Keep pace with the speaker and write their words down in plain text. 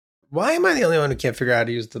Why am I the only one who can't figure out how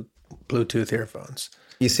to use the Bluetooth earphones?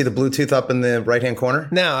 You see the Bluetooth up in the right-hand corner?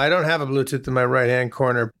 No, I don't have a Bluetooth in my right-hand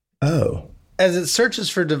corner. Oh. As it searches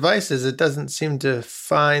for devices, it doesn't seem to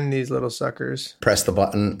find these little suckers. Press the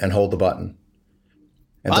button and hold the button.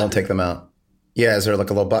 And don't take them out. Yeah, is there like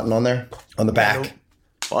a little button on there? On the back.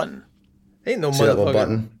 Button. Ain't no See that little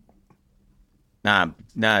motherfucker. button?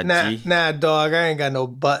 Nah, dog, I ain't got no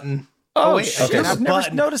button. Oh, wait, shit. I I've have a never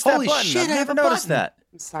button. noticed that Holy button. shit, I've I have never a noticed button. that.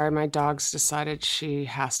 I'm sorry, my dog's decided she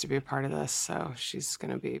has to be a part of this, so she's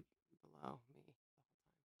going to be below me.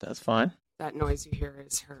 That's fine. That noise you hear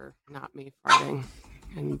is her, not me, farting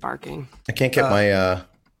and barking. I can't get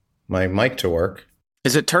my mic to work.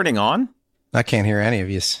 Is it turning on? I can't hear any of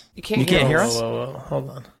you. You can't can't hear hear us? Whoa, hold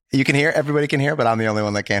on. You can hear? Everybody can hear, but I'm the only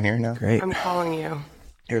one that can't hear now. Great. I'm calling you.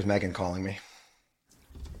 Here's Megan calling me.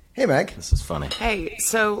 Hey, Meg. This is funny. Hey,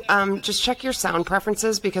 so just check your sound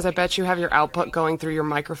preferences because I bet you have your output going through your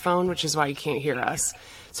microphone, which is why you can't hear us.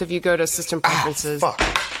 So if you go to system preferences... Fuck.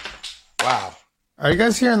 Wow. Are you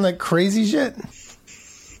guys hearing like crazy shit?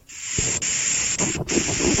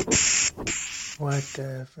 What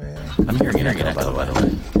the fuck? I'm hearing an echo, by the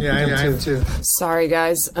way. Yeah, I am too. Sorry,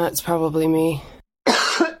 guys. It's probably me.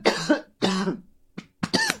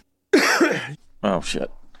 Oh,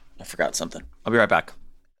 shit. I forgot something. I'll be right back.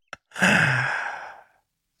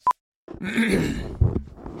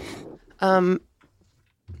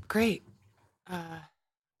 Great.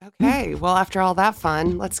 Okay, well, after all that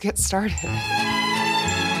fun, let's get started.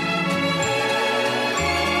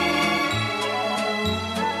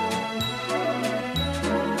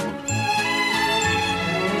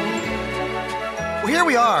 Well, here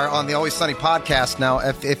we are on the Always Sunny podcast. Now,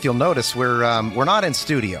 if you'll notice, we're not in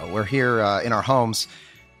studio. We're here in our homes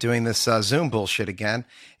doing this Zoom bullshit again.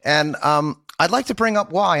 And I'd like to bring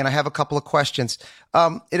up why, and I have a couple of questions.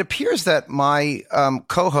 It appears that my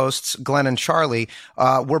co-hosts, Glenn and Charlie,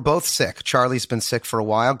 were both sick. Charlie's been sick for a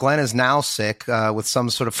while. Glenn is now sick with some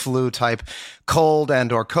sort of flu-type cold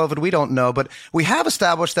and or COVID. We don't know, but we have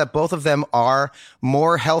established that both of them are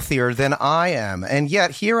more healthier than I am. And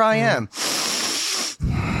yet, here I am.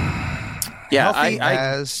 Yeah, healthy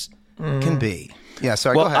as can be. Yeah,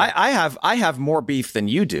 sorry, go ahead. I have more beef than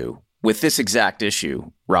you do with this exact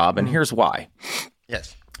issue, Rob, and here's why.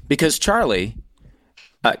 Yes. Because Charlie,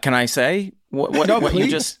 can I say what you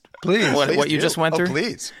just what you just went through?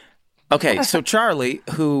 Please. Okay, so Charlie,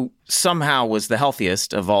 who somehow was the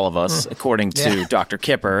healthiest of all of us, according to Dr.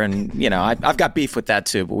 Kipper, and you know I've got beef with that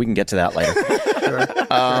too, but we can get to that later.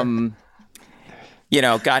 You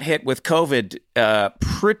know, got hit with COVID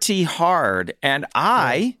pretty hard, and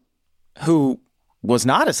I, who was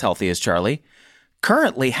not as healthy as Charlie,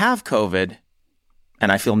 currently have COVID, and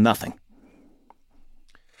I feel nothing.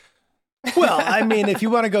 Well, I mean, if you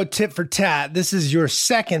want to go tit for tat, this is your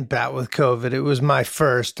second bout with COVID. It was my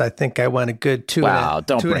first. I think I went a good two and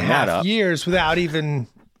a half years without even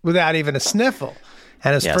a sniffle.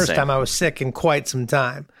 And it's the first time I was sick in quite some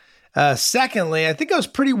time. Secondly, I think I was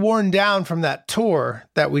pretty worn down from that tour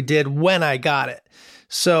that we did when I got it.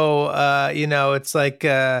 So, you know, it's like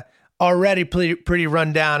already pretty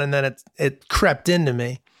run down, and then it crept into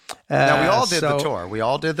me. Now, we all did the tour. We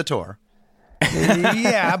all did the tour.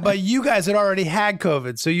 Yeah, but you guys had already had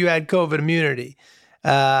COVID, so you had COVID immunity.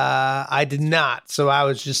 I did not, so I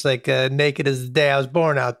was just like naked as the day I was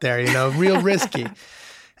born out there, you know, real risky.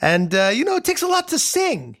 And, you know, it takes a lot to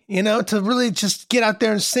sing, you know, to really just get out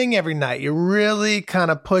there and sing every night. You're really kind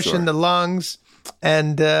of pushing the lungs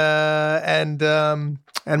and we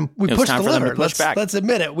pushed the liver. Let's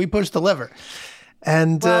admit it. We pushed the liver.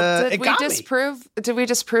 And did we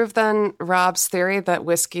disprove then Rob's theory that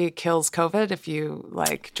whiskey kills COVID if you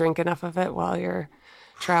like drink enough of it while you're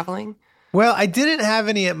traveling? Well, I didn't have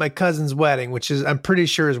any at my cousin's wedding, which is I'm pretty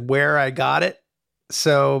sure is where I got it.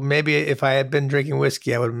 So maybe if I had been drinking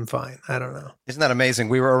whiskey, I would have been fine. I don't know. Isn't that amazing?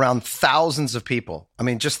 We were around thousands of people. I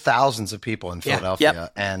mean, just thousands of people in Philadelphia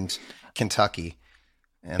and Kentucky.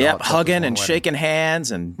 And hugging and shaking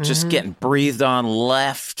hands and just getting breathed on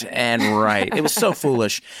left and right. It was so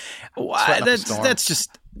foolish. That's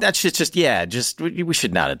just we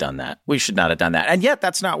should not have done that. We should not have done that. And yet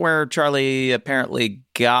that's not where Charlie apparently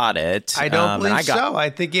got it. I don't believe so.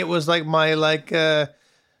 I think it was like my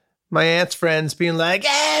aunt's friends being like,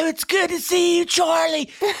 "Hey, it's good to see you,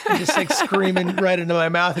 Charlie." And just like screaming right into my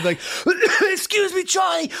mouth. And like, "Excuse me,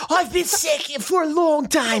 Charlie, I've been sick for a long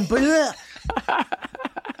time, but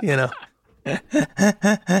you know."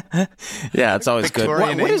 Yeah, it's always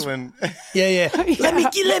Victorian good. England. Yeah. Let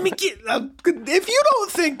me get. If you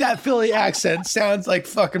don't think that Philly accent sounds like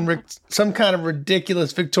fucking some kind of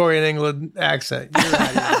ridiculous Victorian England accent, you're out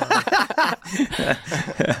of your mind.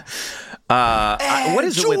 What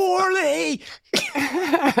is Charlie?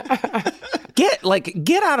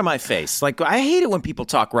 Get out of my face. Like, I hate it when people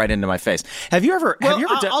talk right into my face. Have you ever done,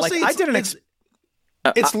 I did an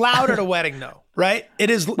it's loud at a wedding though, right? It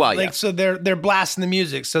is so they're blasting the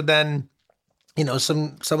music. So then,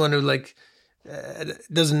 someone who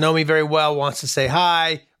doesn't know me very well wants to say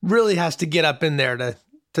hi, really has to get up in there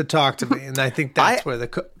to talk to me. And I think that's where the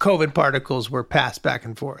COVID particles were passed back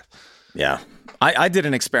and forth. Yeah. I did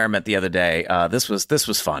an experiment the other day. This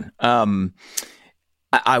was fun.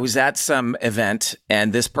 I was at some event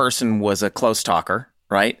and this person was a close talker,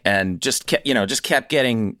 right? And just kept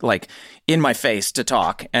getting like in my face to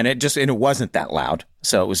talk, and it wasn't that loud.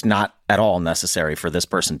 So it was not at all necessary for this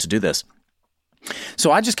person to do this.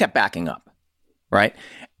 So I just kept backing up, right?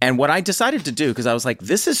 And what I decided to do, because I was like,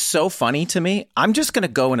 this is so funny to me, I'm just going to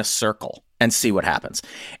go in a circle and see what happens.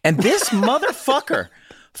 And this motherfucker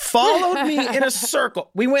followed me in a circle.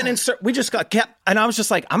 We went in, we just kept, and I was just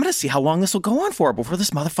like, I'm going to see how long this will go on for before this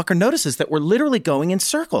motherfucker notices that we're literally going in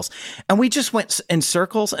circles. And we just went in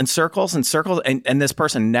circles and circles and circles. And this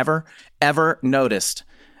person never, ever noticed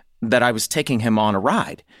that I was taking him on a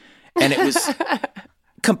ride. And it was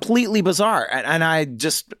completely bizarre. And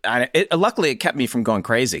luckily it kept me from going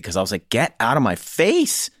crazy, because I was like, get out of my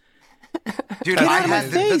face. Dude,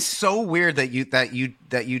 that's so weird that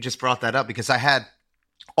you just brought that up, because I had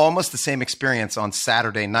almost the same experience on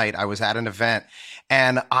Saturday night. I was at an event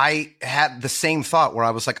and I had the same thought where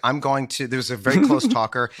I was like, there was a very close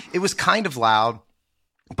talker. It was kind of loud,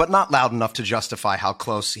 but not loud enough to justify how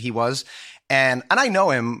close he was. And I know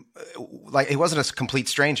him, like he wasn't a complete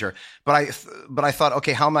stranger, but I thought,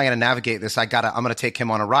 okay, how am I going to navigate this? I'm going to take him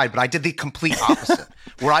on a ride. But I did the complete opposite,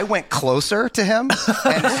 where I went closer to him, and so he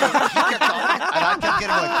kept talking, and I kept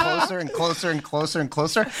getting like closer and closer and closer and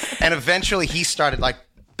closer, and eventually he started like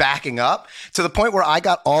backing up to the point where I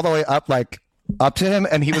got all the way up to him,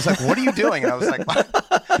 and he was like, "What are you doing?" And I was like,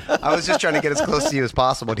 "I was just trying to get as close to you as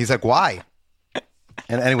possible." And he's like, "Why?"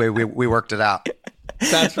 And anyway, we worked it out.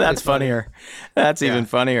 That's funnier. That's even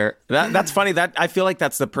funnier. That's funny. That I feel like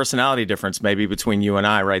that's the personality difference maybe between you and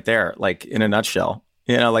I right there, like in a nutshell.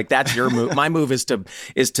 Like that's your move. My move is to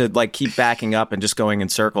like keep backing up and just going in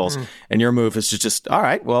circles. And your move is to just, all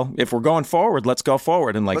right, well, if we're going forward, let's go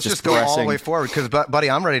forward and let's just go all the way forward. Because, buddy,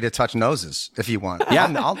 I'm ready to touch noses if you want.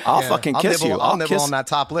 Yeah, I'll fucking kiss you. I'll nibble on that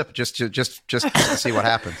top lip just to see what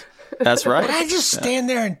happens. That's right. But I just stand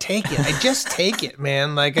there and take it. I just take it,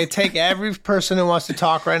 man. Like, I take every person who wants to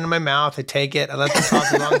talk right into my mouth. I take it. I let them talk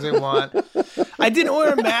as long as they want. I didn't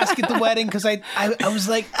wear a mask at the wedding because I was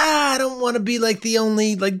like, I don't want to be like the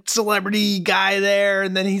only like celebrity guy there.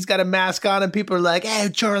 And then he's got a mask on and people are like, hey,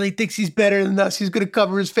 Charlie thinks he's better than us. He's going to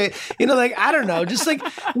cover his face. Like, I don't know. Just like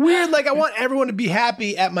weird. Like, I want everyone to be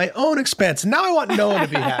happy at my own expense. And now I want no one to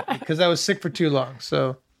be happy because I was sick for too long.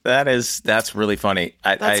 So. That's really funny.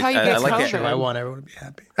 That's how you get COVID. I want everyone to be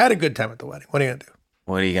happy. I had a good time at the wedding. What are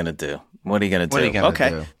you going to do? Okay.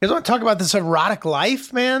 You guys want to talk about this erotic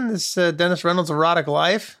life, man? This Dennis Reynolds erotic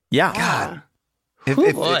life? Yeah. God.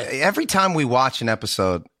 Every time we watch an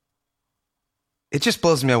episode, it just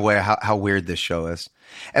blows me away how weird this show is.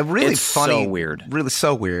 And really it's funny. So weird. Really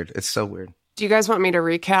so weird. It's so weird. Do you guys want me to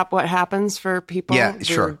recap what happens for people? Yeah,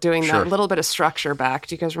 sure. Doing that little bit of structure back.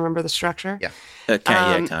 Do you guys remember the structure? Yeah. Okay,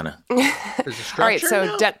 kind of. There's a structure. All right,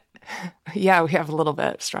 so yeah, we have a little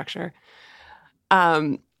bit of structure.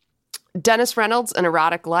 Dennis Reynolds, An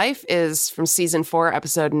Erotic Life is from season 4,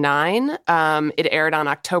 episode 9. It aired on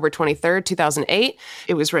October 23rd, 2008.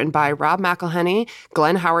 It was written by Rob McElhenney,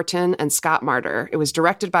 Glenn Howerton, and Scott Marder. It was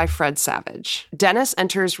directed by Fred Savage. Dennis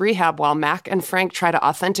enters rehab while Mac and Frank try to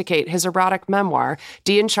authenticate his erotic memoir.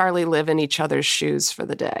 Dee and Charlie live in each other's shoes for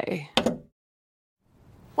the day.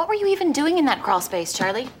 What were you even doing in that crawl space,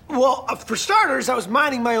 Charlie? Well, for starters, I was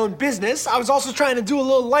minding my own business. I was also trying to do a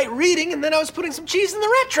little light reading, and then I was putting some cheese in the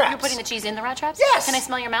rat traps. You were putting the cheese in the rat traps? Yes. Can I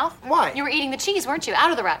smell your mouth? Why? You were eating the cheese, weren't you? Out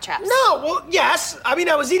of the rat traps. No, well, yes. I mean,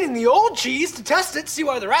 I was eating the old cheese to test it, see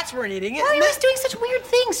why the rats weren't eating it. Why are you always doing such weird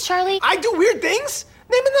things, Charlie? I do weird things?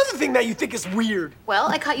 Name another thing that you think is weird. Well,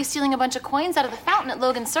 I caught you stealing a bunch of coins out of the fountain at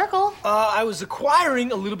Logan Circle. I was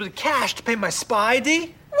acquiring a little bit of cash to pay my spy,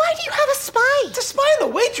 Dee. Why do you have a spy? To spy on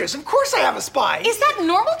the waitress. Of course I have a spy. Is that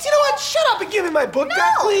normal to you? You know what? Shut up and give me my book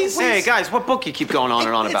back, please. Hey, guys, what book you keep going on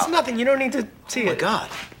and on about? It's nothing. You don't need to see it. Oh, my God.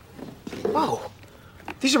 Whoa.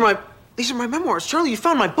 These are my memoirs. Charlie, you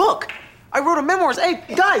found my book. I wrote a memoirs. Hey,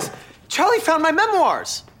 guys, Charlie found my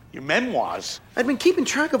memoirs. Your memoirs? I'd been keeping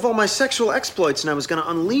track of all my sexual exploits, and I was going to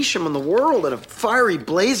unleash them on the world in a fiery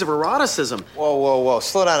blaze of eroticism. Whoa.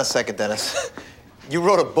 Slow down a second, Dennis. You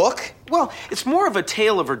wrote a book? Well, it's more of a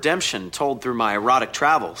tale of redemption told through my erotic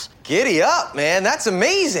travels. Giddy up, man. That's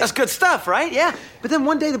amazing. That's good stuff, right? Yeah. But then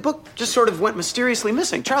one day the book just sort of went mysteriously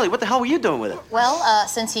missing. Charlie, what the hell were you doing with it? Well,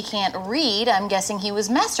 since he can't read, I'm guessing he was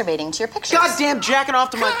masturbating to your pictures. Goddamn jacking off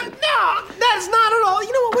to my... No, that's not at all.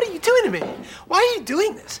 You know what? What are you doing to me? Why are you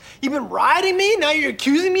doing this? You've been riding me, now you're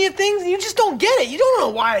accusing me of things, and you just don't get it. You don't know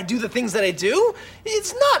why I do the things that I do.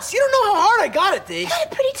 It's nuts. You don't know how hard I got it, Dee. You got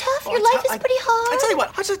it pretty tough. Your life is pretty hard. I tell you what,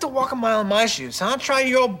 I'd just like to walk a mile in my shoes, huh? Try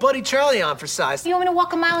your old buddy Charlie on for size. You want me to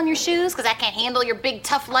walk a mile in your shoes because I can't handle your big,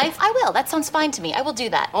 tough life? I will. That sounds fine to me. I will do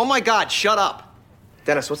that. Oh, my God, shut up.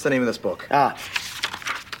 Dennis, what's the name of this book?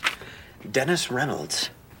 Dennis Reynolds,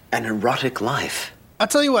 An Erotic Life. I'll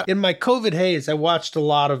tell you what, in my COVID haze, I watched a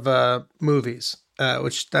lot of movies,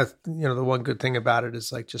 which that's, the one good thing about it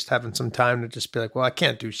is like just having some time to just be like, well, I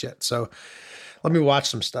can't do shit. So let me watch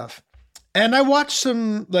some stuff. And I watched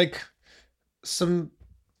some,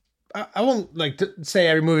 I won't like to say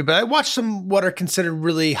every movie, but I watched some what are considered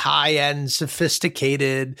really high-end,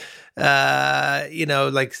 sophisticated,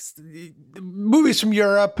 movies from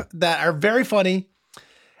Europe that are very funny.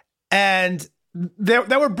 And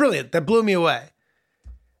that were brilliant. That blew me away.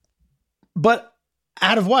 But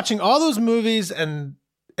out of watching all those movies, and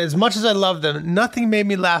as much as I love them, nothing made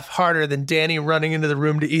me laugh harder than Danny running into the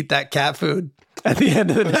room to eat that cat food at the end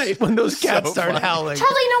of the night when those cats started howling.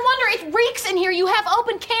 Charlie, no wonder it reeks in here. You have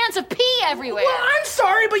open cans of pee everywhere. Well, I'm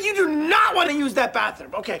sorry, but you do not want to use that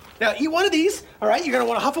bathroom. Okay, now eat one of these, all right? You're going to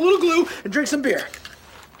want to huff a little glue and drink some beer.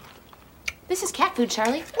 This is cat food,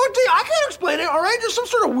 Charlie. Well, Dee, I can't explain it, all right? There's some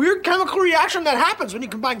sort of weird chemical reaction that happens when you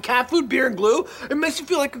combine cat food, beer, and glue. It makes you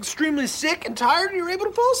feel like extremely sick and tired, and you're able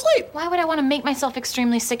to fall asleep. Why would I want to make myself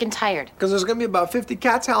extremely sick and tired? Because there's going to be about 50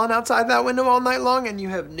 cats howling outside that window all night long, and you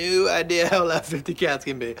have no idea how loud 50 cats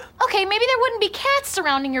can be. Okay, maybe there wouldn't be cats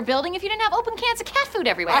surrounding your building if you didn't have open cans of cat food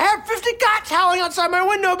everywhere. I have 50 cats howling outside my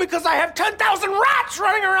window because I have 10,000 rats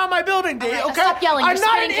running around my building, Dee, right, okay? stop yelling. You're I'm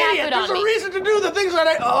not an spitting cat idiot. food on There's a me. reason to do the things that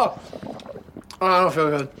I don't feel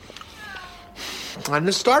good. I'm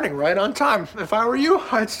just starting right on time. If I were you,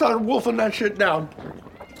 I'd start wolfing that shit down.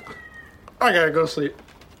 I gotta go to sleep.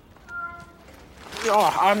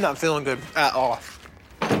 Oh, I'm not feeling good at all.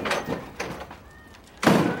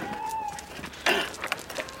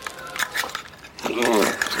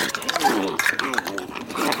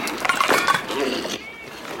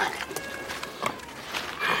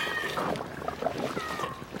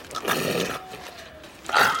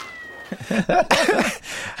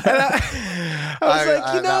 I was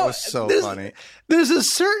like, that was so funny. There's a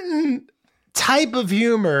certain type of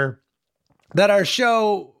humor that our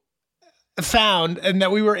show found and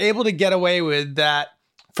that we were able to get away with that,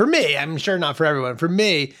 for me, I'm sure not for everyone, for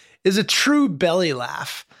me, is a true belly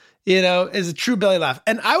laugh. Is a true belly laugh.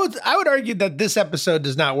 And I would argue that this episode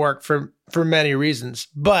does not work for many reasons.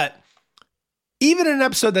 But even in an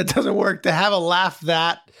episode that doesn't work, to have a laugh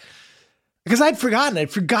that... Because I'd forgotten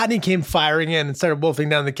he came firing in and started wolfing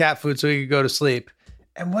down the cat food so he could go to sleep.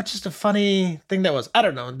 And what just a funny thing that was. I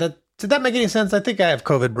don't know. Did that make any sense? I think I have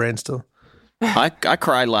COVID brain still. I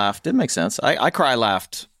cry laughed. It makes sense. I cry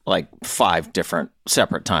laughed like 5 different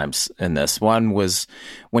separate times in this. One was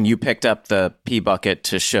when you picked up the pee bucket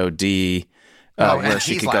to show Dee where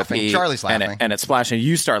she could laughing. go pee. Charlie's laughing. And it's splashing.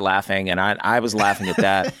 You start laughing, and I was laughing at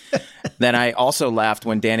that. Then I also laughed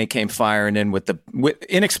when Danny came firing in with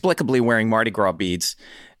inexplicably wearing Mardi Gras beads.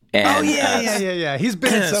 And, yeah. He's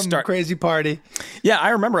been at some crazy party. Yeah, I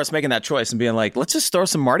remember us making that choice and being like, let's just throw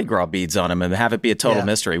some Mardi Gras beads on him and have it be a total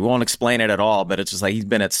mystery. We won't explain it at all, but it's just like he's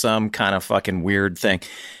been at some kind of fucking weird thing.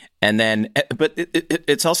 And then, but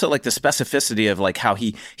it's also like the specificity of like how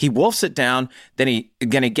he wolfs it down, then he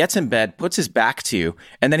gets in bed, puts his back to you,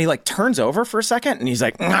 and then he like turns over for a second and he's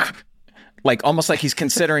like, "Nah," like almost like he's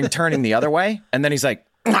considering turning the other way. And then he's like,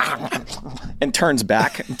 "Nah," and turns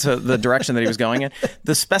back to the direction that he was going in.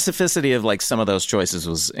 The specificity of like some of those choices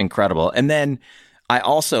was incredible. And then I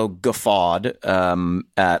also guffawed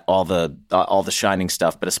at all the Shining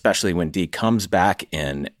stuff, but especially when Dee comes back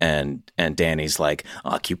in and Danny's like,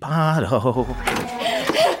 "Occupado."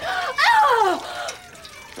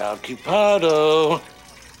 Occupado.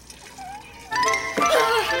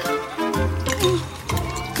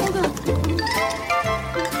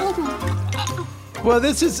 Well,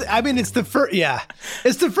 it's the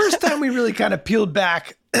first time we really kind of peeled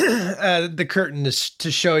back the curtain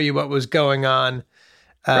to show you what was going on.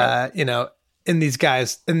 Right. In these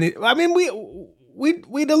guys, we'd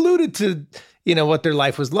alluded to, what their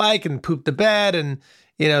life was like and pooped the bed and,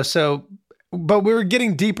 but we were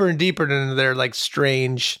getting deeper and deeper into their like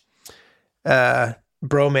strange,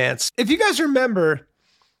 bromance. If you guys remember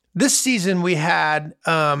this season we had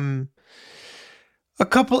a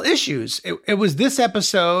couple issues. It was this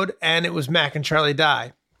episode, and it was Mac and Charlie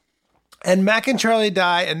Die. And Mac and Charlie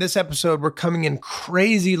Die and this episode were coming in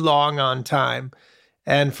crazy long on time.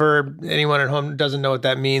 And for anyone at home who doesn't know what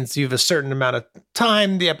that means, you have a certain amount of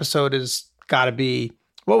time. The episode has got to be,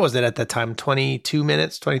 what was it at that time? 22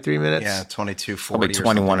 minutes, 23 minutes? Yeah, 22, 40. Probably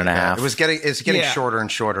 21 and a half. It's getting shorter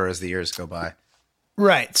and shorter as the years go by.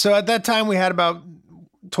 Right. So at that time we had about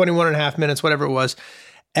 21 and a half minutes, whatever it was.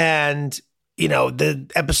 And the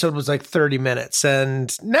episode was like 30 minutes.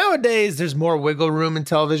 And nowadays there's more wiggle room in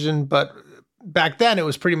television, but back then it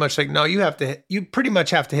was pretty much like, no, you pretty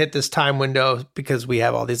much have to hit this time window because we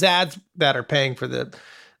have all these ads that are paying for the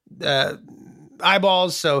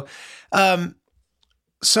eyeballs. So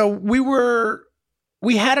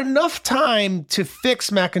we had enough time to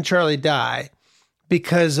fix Mac and Charlie Die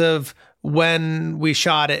because of when we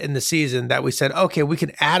shot it in the season that we said, okay, we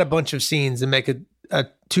can add a bunch of scenes and make a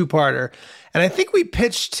two-parter. And I think we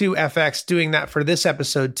pitched to FX doing that for this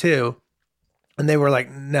episode too. And they were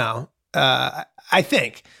like, no, I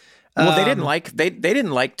think. Well, they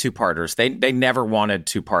didn't like two-parters. They never wanted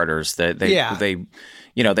two-parters.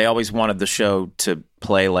 They always wanted the show to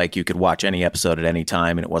play like you could watch any episode at any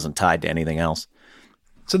time and it wasn't tied to anything else.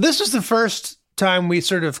 So this was the first time we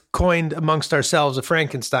sort of coined amongst ourselves a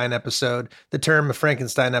Frankenstein episode, the term a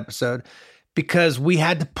Frankenstein episode, because we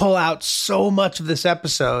had to pull out so much of this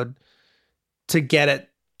episode to get it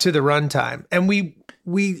to the runtime. And we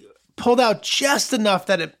pulled out just enough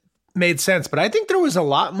that it made sense. But I think there was a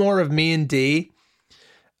lot more of me and Dee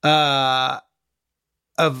of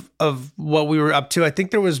what we were up to. I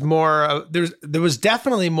think there was more, there was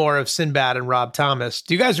definitely more of Sinbad and Rob Thomas.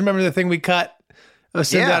 Do you guys remember the thing we cut of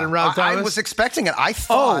Sinbad and Rob Thomas? I was expecting it. I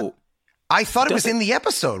thought it was in the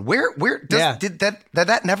episode. Did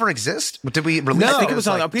that never exist? Did we release it? I think it was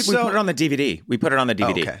on. We put it on the DVD. We put it on the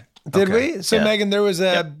DVD. Okay. Did we? So Megan, there was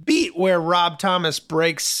a beat where Rob Thomas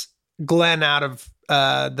breaks Glenn out of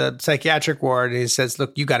the psychiatric ward, and he says,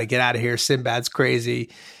 "Look, you got to get out of here. Sinbad's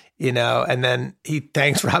crazy," And then he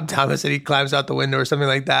thanks Rob Thomas, and he climbs out the window or something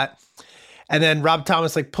like that. And then Rob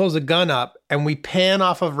Thomas pulls a gun up, and we pan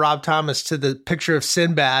off of Rob Thomas to the picture of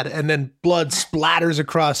Sinbad, and then blood splatters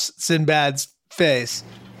across Sinbad's face.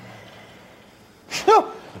 No!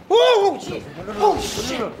 Whoa! Oh, shit!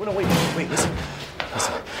 No, wait, listen.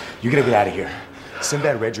 You gotta get out of here.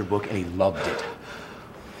 Sinbad read your book, and he loved it.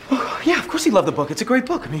 Oh, yeah, of course he loved the book. It's a great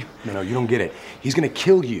book. No, you don't get it. He's gonna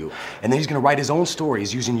kill you, and then he's gonna write his own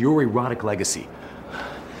stories using your erotic legacy.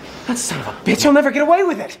 That son of a bitch, he'll never get away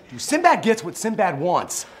with it. Sinbad gets what Sinbad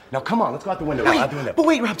wants. Now, come on, let's go out the window. But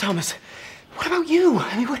wait, Rob Thomas. What about you?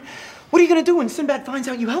 What are you going to do when Sinbad finds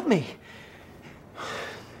out you helped me?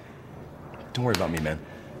 Don't worry about me, man.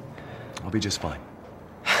 I'll be just fine.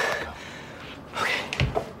 Okay.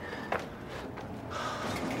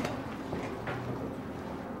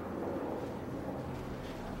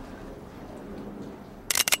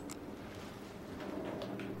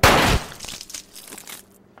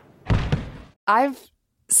 I've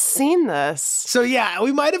seen this. So yeah,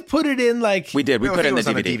 we might have put it in we did. We put it in the DVD.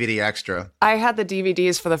 On the DVD extra. I had the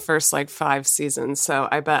DVDs for the first 5 seasons, so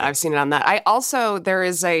I bet I've seen it on that. There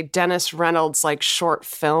is a Dennis Reynolds short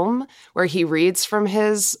film where he reads from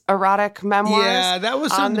his erotic memoirs. Yeah, that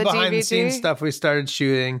was some behind the scenes stuff we started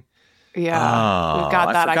shooting. Yeah, we've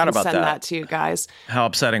got that. I can send that to you guys. How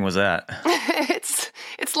upsetting was that?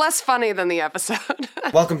 It's less funny than the episode.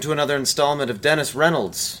 Welcome to another installment of Dennis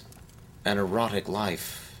Reynolds, An Erotic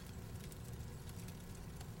Life.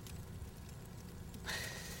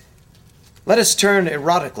 Let us turn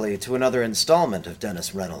erotically to another installment of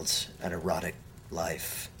Dennis Reynolds, An Erotic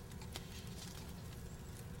Life.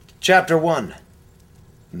 Chapter 1,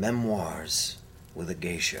 Memoirs with a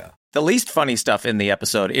Geisha. The least funny stuff in the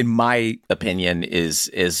episode, in my opinion,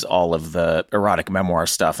 is all of the erotic memoir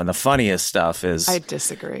stuff. And the funniest stuff is... I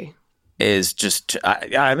disagree. Is just,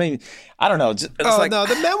 I mean, I don't know. No,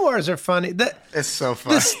 the memoirs are funny. It's so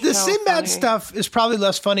funny. The Sinbad stuff is probably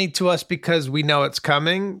less funny to us because we know it's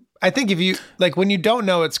coming. I think if you, when you don't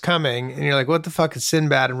know it's coming and you're like, what the fuck is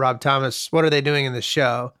Sinbad and Rob Thomas? What are they doing in the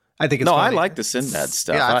show? I think it's funny. I like the Sinbad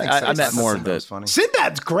stuff. Yeah, I meant more of the... Funny.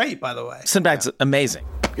 Sinbad's great, by the way. Sinbad's amazing.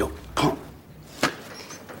 Yo, pump.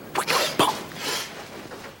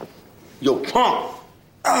 Yo, pump.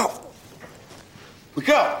 Ow. Wake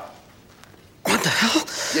up. What the hell?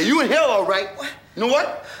 Yeah, you in hell, all right. What? You know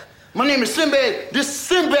what? My name is Sinbad. This is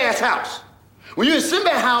Sinbad's house. When you're in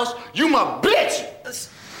Sinbad's house, you my bitch.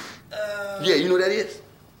 Yeah, you know what that is?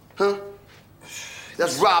 Huh?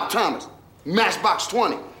 That's Rob Thomas. Matchbox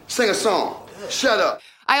 20. Sing a song. Shut up.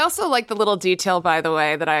 I also like the little detail, by the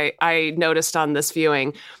way, that I noticed on this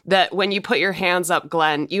viewing, that when you put your hands up,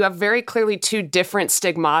 Glenn, you have very clearly two different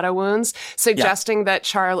stigmata wounds, suggesting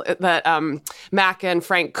that Mac and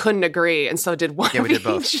Frank couldn't agree, and so did one of each. Did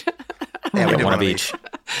both. Yeah, we did one of each.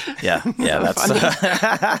 Yeah, that's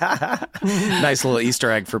nice little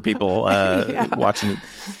Easter egg for people watching.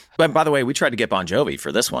 But by the way, we tried to get Bon Jovi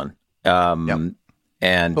for this one, and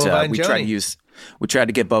we tried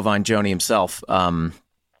to get Bovine Joni himself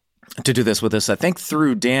to do this with us. I think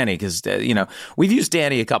through Danny, because we've used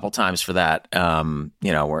Danny a couple times for that.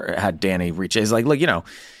 Where had Danny reach, he's like, look,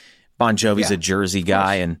 Bon Jovi's a Jersey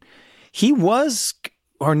guy, and he was.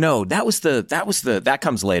 Or no, that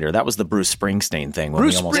comes later. That was the Bruce Springsteen thing.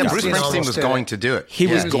 Bruce Springsteen was going to do it. He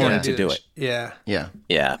was going to do it. Yeah.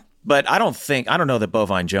 But I don't know that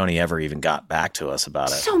Bovine Joni ever even got back to us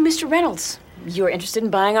about it. So, Mr. Reynolds, you're interested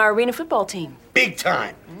in buying our arena football team? Big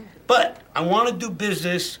time. But I want to do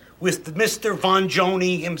business with Mr. Von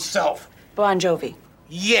Joni himself. Bon Jovi.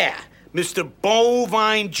 Yeah. Mr.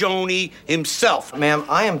 Bovine Joni himself. Ma'am,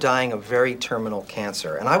 I am dying of very terminal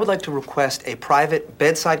cancer, and I would like to request a private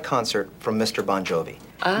bedside concert from Mr. Bon Jovi.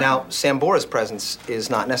 Now, Sambora's presence is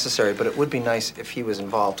not necessary, but it would be nice if he was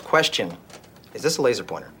involved. Question, is this a laser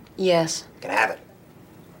pointer? Yes. Can I have it?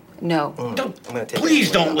 No. I'm gonna take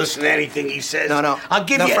Please don't listen to anything he says. No. I'll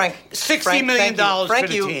give you Frank, $60 million for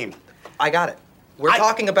the team. I got it. We're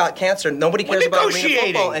talking about cancer. Nobody cares about arena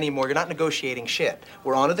negotiating. football anymore. You're not negotiating shit.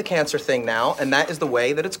 We're on to the cancer thing now, and that is the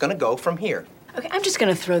way that it's going to go from here. Okay, I'm just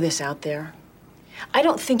going to throw this out there. I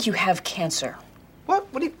don't think you have cancer. What?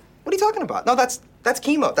 What are you talking about? No, that's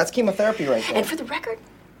chemo. That's chemotherapy right there. And for the record,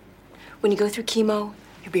 when you go through chemo,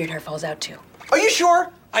 your beard hair falls out too. Are you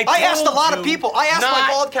sure? I asked a lot of people. I asked my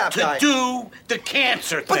bald cap guy. to do the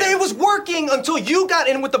cancer thing. But it was working until you got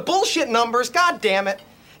in with the bullshit numbers. God damn it.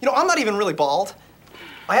 I'm not even really bald.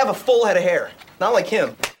 I have a full head of hair, not like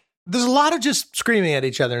him. There's a lot of just screaming at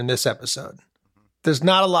each other in this episode. There's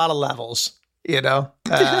not a lot of levels, Dee and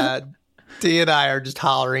I are just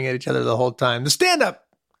hollering at each other the whole time. The stand-up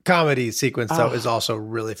comedy sequence, though, is also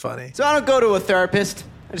really funny. So I don't go to a therapist.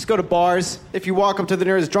 I just go to bars. If you walk up to the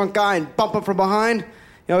nearest drunk guy and bump him from behind,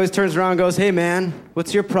 he always turns around and goes, "Hey, man,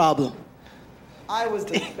 what's your problem?" I was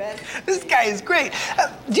the best. This guy is great.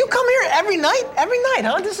 Do you come here every night? Every night,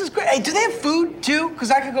 huh? This is great. Hey, do they have food, too?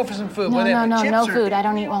 Because I could go for some food. No food. I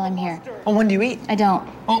don't eat while I'm here. Oh, when do you eat? I don't.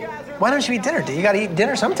 Oh, why don't you eat dinner? Do you got to eat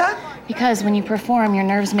dinner sometime? Because when you perform, your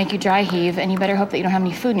nerves make you dry heave, and you better hope that you don't have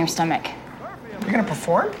any food in your stomach. You're going to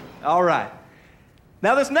perform? All right.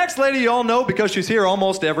 Now, this next lady you all know because she's here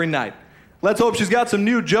almost every night. Let's hope she's got some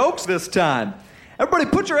new jokes this time. Everybody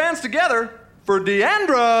put your hands together for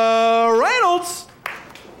Deandra Reynolds.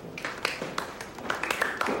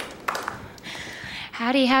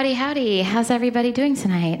 Howdy, howdy, howdy. How's everybody doing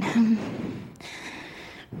tonight?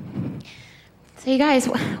 So you guys,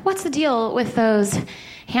 what's the deal with those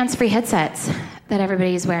hands-free headsets that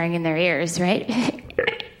everybody's wearing in their ears, right?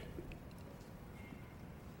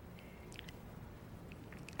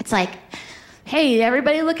 It's like, hey,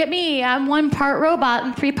 everybody look at me. I'm 1 part robot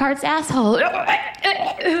and 3 parts asshole.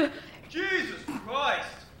 Jesus Christ.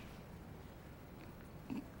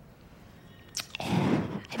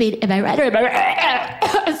 I mean, am I right or am I right?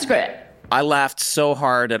 That's great. I laughed so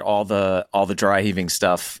hard at all the dry heaving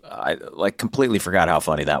stuff. I completely forgot how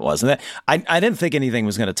funny that was. And I didn't think anything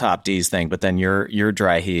was going to top Dee's thing, but then your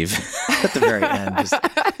dry heave at the very end just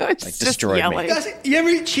destroyed me. Guys, you ever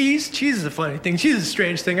eat cheese? Cheese is a funny thing. Cheese is a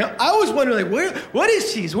strange thing. I always wonder, what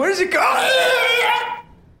is cheese? Where does it go?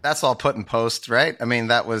 That's all put in post, right? I mean,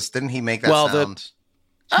 didn't he make that sound?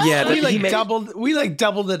 We doubled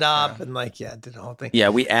it up and did the whole thing. Yeah,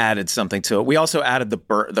 we added something to it. We also added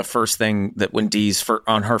the first thing that when Dee's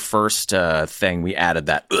on her first thing, we added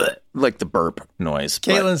that the burp noise.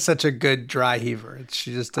 Caitlin's such a good dry heaver.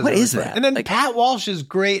 She just does. What is that? And then Pat Walsh is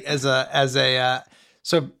great as a.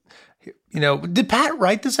 So, did Pat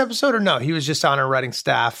write this episode or no? He was just on her writing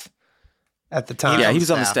staff at the time. Yeah, he was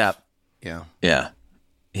on the staff. Yeah.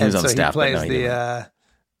 He was on the staff. He plays the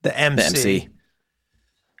MC. The MC.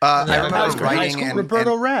 I remember writing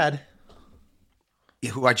Roberto Rad,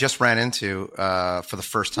 who I just ran into for the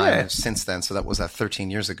first time since then. So that was 13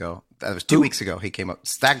 years ago. That was 2 weeks ago. He came up.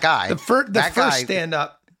 It's that guy. The first stand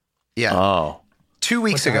up. Yeah. Oh. 2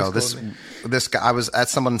 weeks ago, this guy. I was at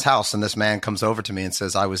someone's house, and this man comes over to me and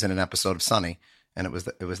says, "I was in an episode of Sunny," and it was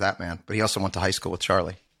that man. But he also went to high school with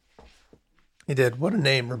Charlie. He did. What a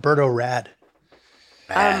name, Roberto Rad.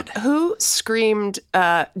 Who screamed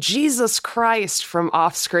Jesus Christ from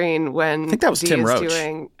off screen when I think that was Tim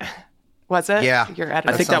Roach. Was it? Yeah. Your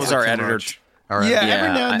editor. I think that was our editor. All right. Yeah,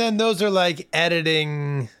 every now and then those are like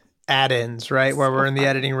editing add-ins, right? Where we're in the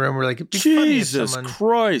editing room, we're like, it'd be funny if Jesus someone...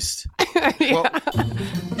 Christ.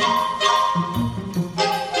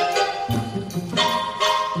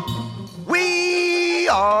 We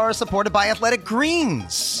are supported by Athletic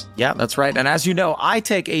Greens. Yeah, that's right. And as you know, I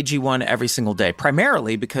take AG1 every single day,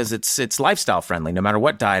 primarily because it's lifestyle friendly, no matter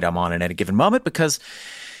what diet I'm on at any given moment, because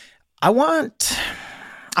I want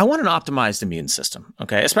an optimized immune system,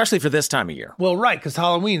 okay? Especially for this time of year. Well, right, because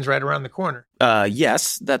Halloween's right around the corner.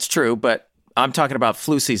 Yes, that's true, but I'm talking about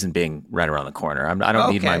flu season being right around the corner. I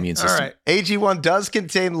don't need my immune system. All right. AG1 does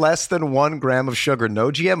contain less than 1 gram of sugar, no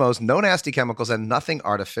GMOs, no nasty chemicals, and nothing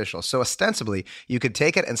artificial. So ostensibly, you could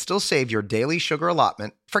take it and still save your daily sugar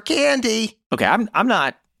allotment for candy. Okay, I'm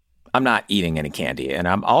not eating any candy, and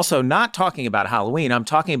I'm also not talking about Halloween. I'm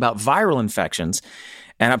talking about viral infections,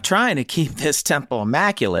 and I'm trying to keep this temple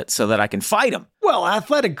immaculate so that I can fight them. Well,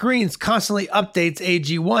 Athletic Greens constantly updates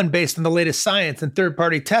AG1 based on the latest science and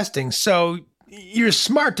third-party testing, so you're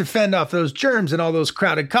smart to fend off those germs in all those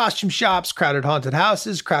crowded costume shops, crowded haunted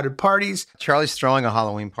houses, crowded parties. Charlie's throwing a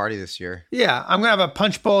Halloween party this year. Yeah, I'm going to have a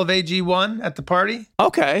punch bowl of AG1 at the party.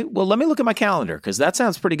 Okay, well, let me look at my calendar, because that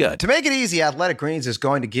sounds pretty good. To make it easy, Athletic Greens is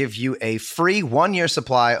going to give you a free 1-year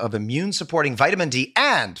supply of immune-supporting vitamin D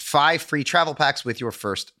and 5 free travel packs with your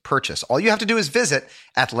first purchase. All you have to do is visit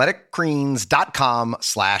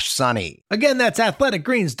athleticgreens.com/sunny. Again, that's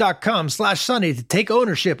athleticgreens.com/sunny to take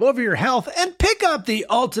ownership over your health and pick up the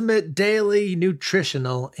ultimate daily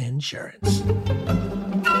nutritional insurance.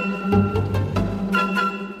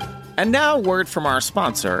 And now, word from our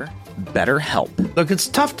sponsor, BetterHelp. Look, it's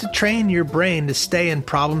tough to train your brain to stay in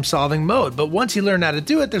problem-solving mode, but once you learn how to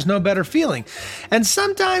do it, there's no better feeling. And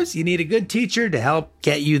sometimes you need a good teacher to help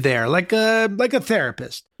get you there, like a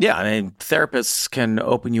therapist. Yeah, I mean, therapists can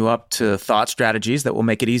open you up to thought strategies that will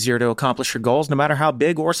make it easier to accomplish your goals, no matter how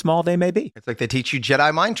big or small they may be. It's like they teach you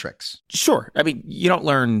Jedi mind tricks. Sure. I mean, you don't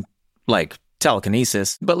learn, like,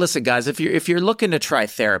 telekinesis. But listen, guys, if you're looking to try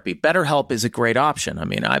therapy, BetterHelp is a great option. I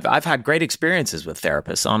mean, I've had great experiences with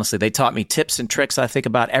therapists. Honestly, they taught me tips and tricks I think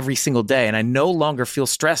about every single day, and I no longer feel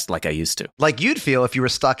stressed like I used to. Like you'd feel if you were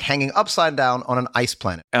stuck hanging upside down on an ice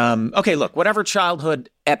planet. Okay, look, whatever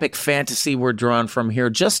childhood epic fantasy we're drawn from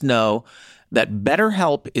here, just know that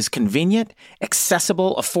BetterHelp is convenient,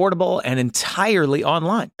 accessible, affordable, and entirely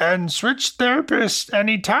online. And switch therapists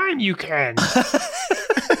anytime you can.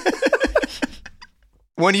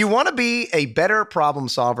 When you want to be a better problem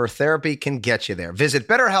solver, therapy can get you there. Visit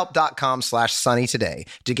betterhelp.com/sunny today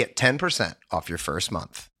to get 10% off your first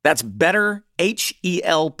month. That's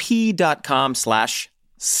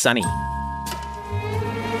betterhelp.com/sunny.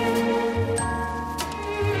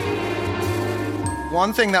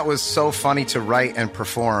 One thing that was so funny to write and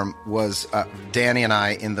perform was Danny and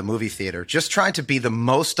I in the movie theater, just trying to be the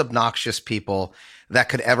most obnoxious people that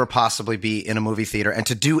could ever possibly be in a movie theater and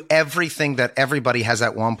to do everything that everybody has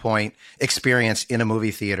at one point experienced in a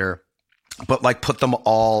movie theater, but like put them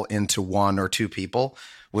all into 1 or 2 people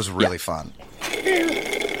was really fun.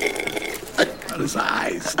 On his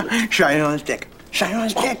eyes. Shine on his dick. Shine on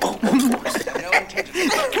his dick. Oh,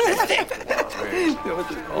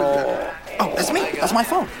 that's me. That's my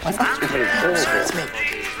phone. That's me.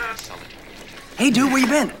 Hey, dude, where you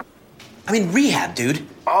been? I'm in rehab, dude.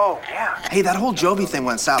 Oh, yeah. Hey, that whole Jovi thing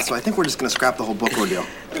went south, so I think we're just gonna scrap the whole book ordeal.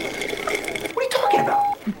 What are you talking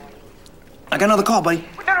about? I got another call, buddy.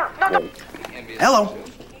 No. Hello.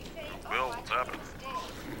 Bill, what's happening? Who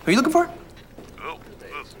are you looking for? Bill,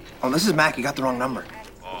 Oh, this is Mac. You got the wrong number.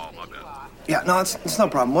 Oh, my bad. Yeah, no, it's no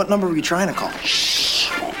problem. What number were you trying to call?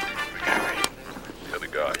 Shh. All right. Yeah, the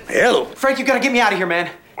guy. Hello. Frank, you gotta get me out of here,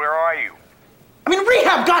 man. Where are you? I'm in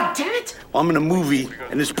rehab, god damn it! Well, I'm in a movie,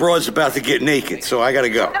 and this broad's about to get naked, so I gotta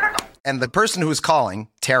go. And the person who was calling,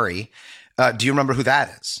 Terry, do you remember who that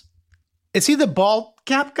is? Is he the ball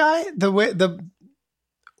cap guy? No,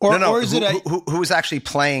 or is it who was actually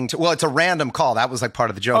playing? Well, it's a random call. That was like part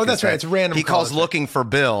of the joke. Oh, that's right. It's a random He call. calls looking for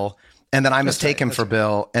Bill, and then I mistake him for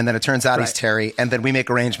Bill, and then it turns out he's Terry, and then we make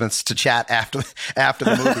arrangements to chat after the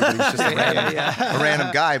movie, but he's just a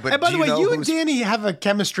random guy. But and by the way, you and Danny have a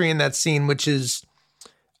chemistry in that scene, which is,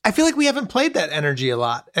 I feel like we haven't played that energy a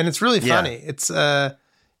lot, and it's really funny. It's you're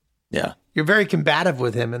very combative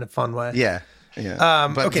with him in a fun way. Yeah.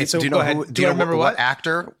 But okay, so do you know go ahead. Do you remember what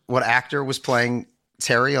actor was playing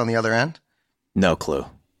Terry on the other end? No clue.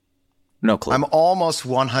 I'm almost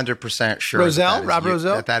 100% sure. Rob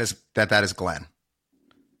Rosell? That is Glenn.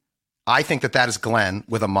 I think that is Glenn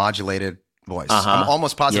with a modulated voice. Uh-huh. I'm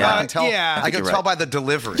almost positive. Yeah. I can tell. I can tell by the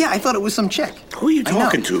delivery. Yeah, I thought it was some chick. Who are you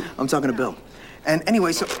talking to? I'm talking to Bill. And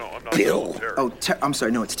anyway, so... Bill. Oh, I'm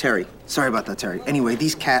sorry. No, it's Terry. Sorry about that, Terry. Anyway,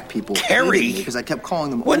 these cat people... Terry? Because I kept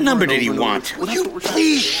calling them... What over number and did over he and want? over. Well, Will you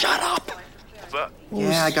please shut up?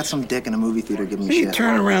 Yeah, I got some dick in a movie theater giving me You shit.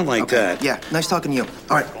 turn around like that. Yeah, nice talking to you.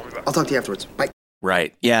 All right, I'll talk to you afterwards. Bye.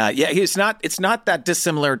 Right. Yeah. It's not that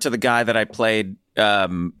dissimilar to the guy that I played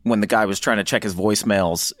when the guy was trying to check his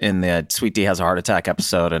voicemails in the Sweet D Has a Heart Attack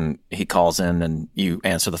episode, and he calls in and you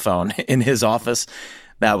answer the phone in his office.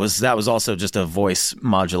 That was also just a voice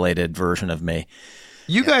modulated version of me.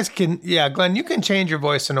 You guys can, Glenn, you can change your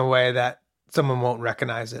voice in a way that someone won't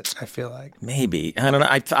recognize it, I feel like. Maybe. I don't know.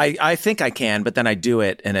 I think I can, but then I do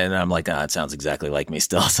it, and then I'm like, it sounds exactly like me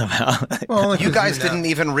still somehow. Well, you guys didn't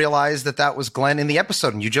even realize that was Glenn in the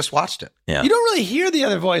episode, and you just watched it. Yeah. You don't really hear the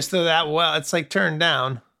other voice, though, that well. It's like turned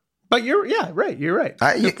down. But you're right. You're right.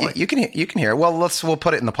 You can hear. Well, we'll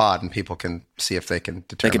put it in the pod, and people can see if they can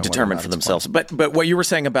determine for themselves. But what you were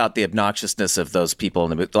saying about the obnoxiousness of those people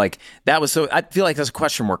in the like that was so. I feel like that's a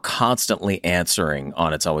question we're constantly answering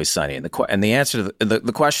on It's Always Sunny, and the answer to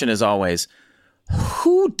the question is always,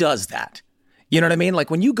 who does that? You know what I mean? Like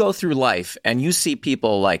when you go through life and you see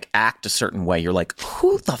people like act a certain way, you're like,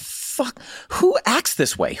 who the fuck? Who acts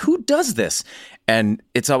this way? Who does this? And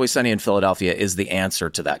It's Always Sunny in Philadelphia is the answer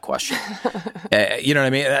to that question. You know what I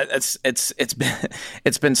mean?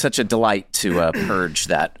 It's been such a delight to purge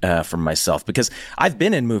that from myself, because I've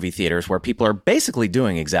been in movie theaters where people are basically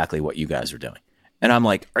doing exactly what you guys are doing, and I'm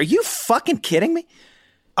like, are you fucking kidding me?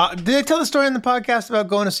 Did I tell the story in the podcast about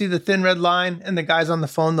going to see The Thin Red Line and the guy's on the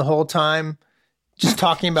phone the whole time, just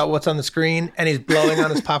talking about what's on the screen, and he's blowing on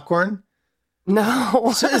his popcorn?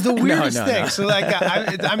 No. So it's the weirdest thing. No. So like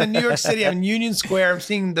I'm in New York City, I'm in Union Square, I'm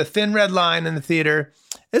seeing The Thin Red Line in the theater.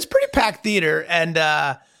 It's a pretty packed theater, and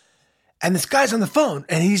this guy's on the phone,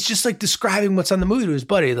 and he's just like describing what's on the movie to his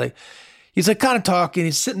buddy. Like he's like kind of talking,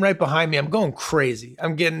 he's sitting right behind me. I'm going crazy.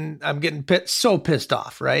 I'm getting so pissed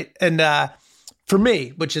off, right? And for me,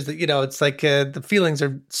 which is it's like the feelings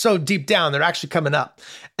are so deep down, they're actually coming up.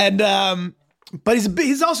 And but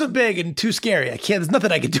he's also big and too scary. There's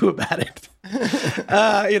nothing I can do about it.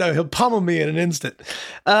 He'll pummel me in an instant.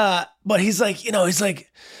 But he's on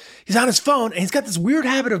his phone, and he's got this weird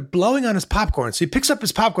habit of blowing on his popcorn. So he picks up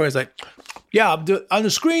his popcorn. He's like, yeah, on the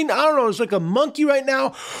screen, I don't know, it's like a monkey right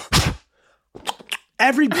now.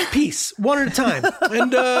 Every piece, one at a time.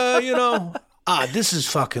 And, this is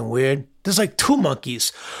fucking weird. There's like two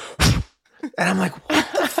monkeys. And I'm like, what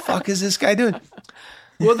the fuck is this guy doing?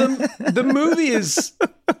 Well, the movie is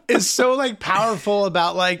so like powerful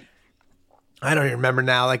about like, I don't even remember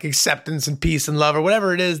now, like acceptance and peace and love or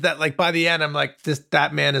whatever it is, that like by the end I'm like,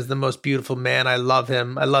 that man is the most beautiful man. I love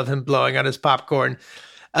him. I love him blowing on his popcorn.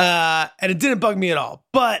 And it didn't bug me at all.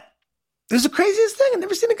 But it was the craziest thing. I've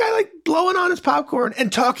never seen a guy like blowing on his popcorn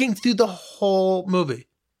and talking through the whole movie.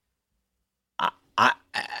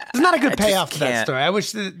 There's not a good payoff to that story. I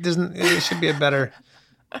wish there should be a better.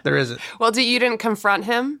 There isn't. Well, you didn't confront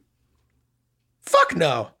him? Fuck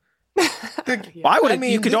no. Why would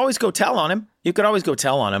you could always go tell on him. You could always go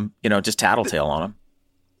tell on him, just tattletale on him.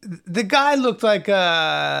 The guy looked like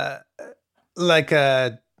a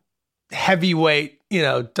heavyweight,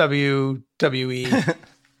 WWE.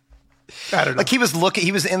 I don't know. Like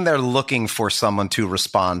he was in there looking for someone to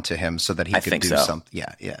respond to him so that he could do something.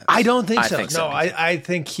 Yeah. I don't think so. I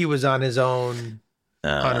think he was on his own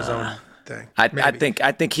thing.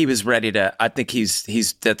 I think he was ready to. I think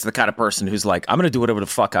he's that's the kind of person who's like, I'm going to do whatever the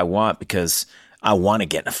fuck I want because I want to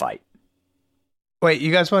get in a fight. Wait,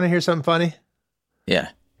 you guys want to hear something funny? Yeah.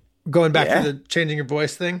 Going back to the changing your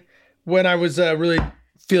voice thing. When I was really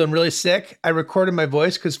feeling really sick, I recorded my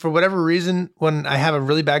voice because for whatever reason, when I have a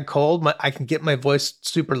really bad cold, I can get my voice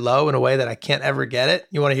super low in a way that I can't ever get it.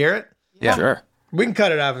 You want to hear it? Yeah. Sure. We can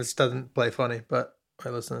cut it out if it doesn't play funny, but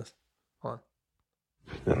listen to this.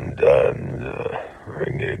 Sometimes I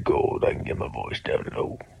can get a cold, I can get my voice down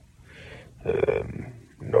low.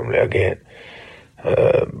 Normally I can't.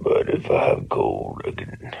 But if I have a cold, I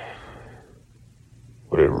can,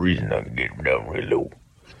 whatever reason, I can get it down real low.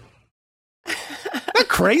 That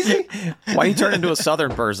crazy? Why you turn into a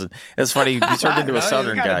Southern person? It's funny. You turned into a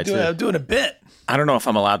Southern guy too. I'm doing a bit. I don't know if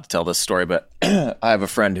I'm allowed to tell this story, but I have a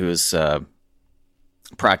friend who is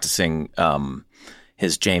practicing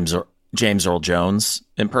his James Earl Jones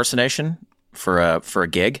impersonation for a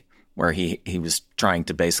gig where he was trying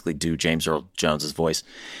to basically do James Earl Jones's voice,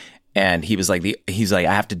 and he was like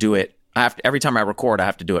I have to do it. Every time I record, I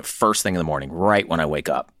have to do it first thing in the morning, right when I wake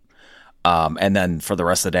up, and then for the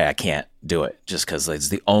rest of the day, I can't do it just because it's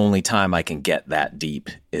the only time I can get that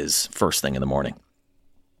deep is first thing in the morning.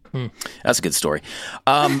 That's a good story.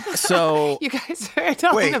 So you guys are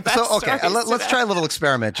telling the best stories let's try a little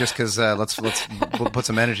experiment just because we'll put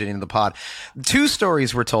some energy into the pod. 2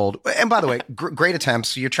 stories were told, and by the way, great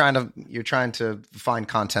attempts. You're trying to find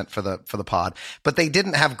content for the pod, but they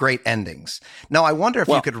didn't have great endings. Now I wonder if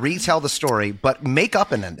you could retell the story, but make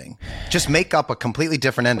up an ending. Just make up a completely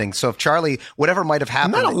different ending. So if Charlie, whatever might have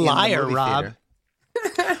happened, I'm not a liar, in the movie Rob. theater,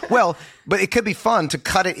 well, but it could be fun to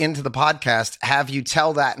cut it into the podcast, have you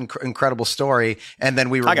tell that incredible story, and then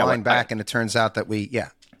we rewind back, and it turns out that you know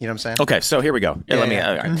what I'm saying? Okay, so here we go. Let me.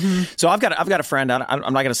 Mm-hmm. So I've got a friend. I'm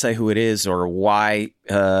not going to say who it is or why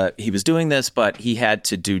he was doing this, but he had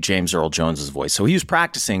to do James Earl Jones's voice. So he was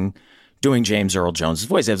practicing doing James Earl Jones's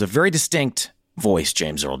voice. It has a very distinct voice,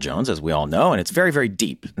 James Earl Jones, as we all know, and it's very, very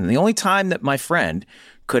deep. And the only time that my friend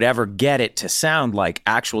could ever get it to sound like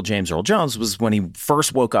actual James Earl Jones was when he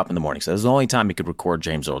first woke up in the morning. So that was the only time he could record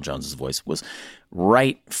James Earl Jones's voice, was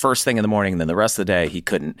right first thing in the morning. And then the rest of the day, he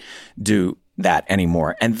couldn't do that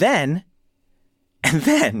anymore. And then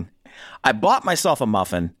I bought myself a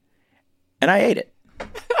muffin and I ate it.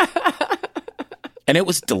 And it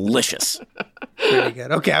was delicious. Pretty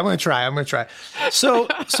good. Okay, I'm gonna try. So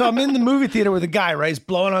I'm in the movie theater with a guy, right? He's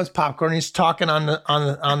blowing on his popcorn. He's talking on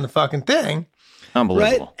the fucking thing.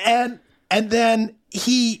 Unbelievable. Right? And then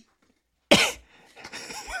he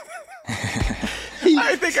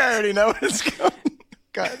I think I already know where it's going.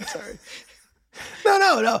 God, sorry.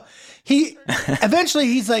 No. He eventually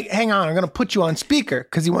he's like, hang on, I'm gonna put you on speaker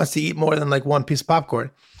because he wants to eat more than like one piece of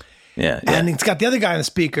popcorn. Yeah. And he's got the other guy on the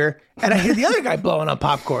speaker, and I hear the other guy blowing on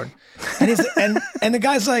popcorn. And he's and the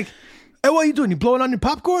guy's like, hey, what are you doing? You blowing on your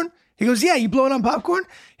popcorn? He goes, yeah, you blowing on popcorn?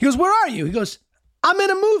 He goes, where are you? He goes, I'm in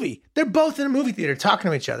a movie. They're both in a movie theater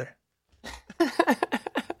talking to each other.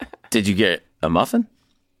 Did you get a muffin?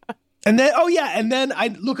 And then, and then I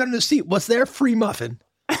look under the seat. What's there? Free muffin.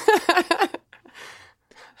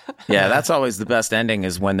 Yeah, that's always the best ending,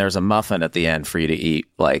 is when there's a muffin at the end for you to eat.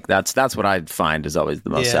 Like that's what I find is always the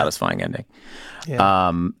most satisfying ending.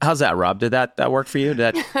 Yeah. How's that, Rob? Did that work for you?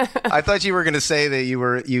 I thought you were going to say that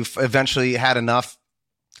you eventually had enough.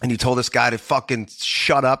 And you told this guy to fucking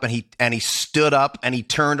shut up, and he stood up, and he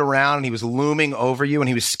turned around, and he was looming over you, and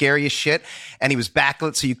he was scary as shit, and he was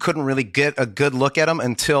backlit, so you couldn't really get a good look at him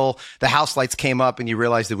until the house lights came up, and you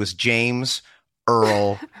realized it was James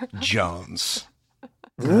Earl Jones.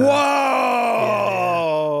 Whoa! Yeah.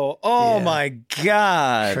 Oh my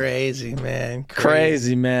God! Crazy man!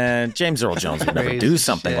 Crazy man! James Earl Jones would never do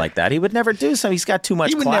something like that. He would never do something. He's got too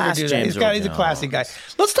much class. He's a classy guy.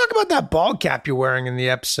 Let's talk about that bald cap you're wearing in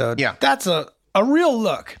the episode. Yeah, that's a real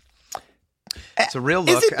look. It's a real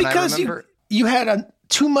look. Is it because you had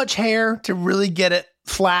too much hair to really get it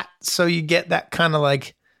flat, so you get that kind of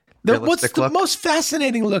like? What's the most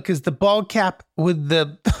fascinating look is the bald cap with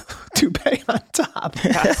the toupee on top.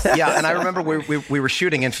 Yeah, and I remember we were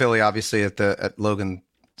shooting in Philly, obviously at Logan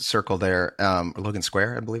Circle there, or Logan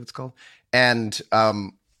Square, I believe it's called. And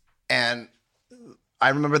I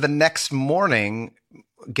remember the next morning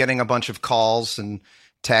getting a bunch of calls and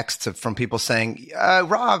texts from people saying,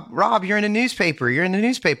 Rob, you're in a newspaper.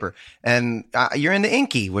 And you're in the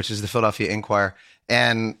Inky, which is the Philadelphia Inquirer.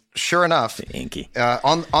 And sure enough,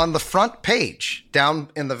 on the front page, down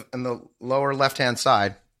in the lower left-hand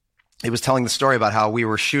side, it was telling the story about how we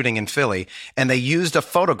were shooting in Philly, and they used a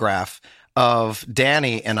photograph of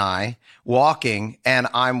Danny and I walking, and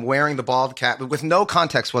I'm wearing the bald cap with no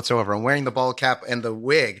context whatsoever. I'm wearing the bald cap and the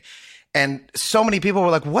wig. And so many people were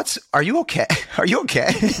like, are you okay? Are you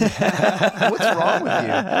okay? What's wrong with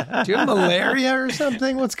you? Do you have malaria or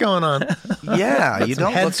something? What's going on? Yeah, you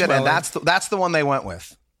don't look good. And that's the one they went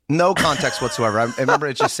with. No context whatsoever. I remember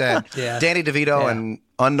it just said Danny DeVito, an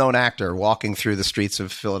unknown actor walking through the streets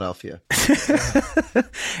of Philadelphia.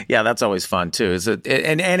 Yeah, that's always fun too.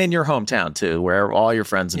 And in your hometown too, where all your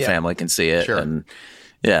friends and family can see it. Sure. And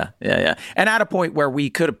yeah. And at a point where we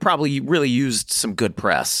could have probably really used some good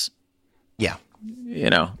press. Yeah. You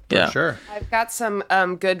know, For sure. I've got some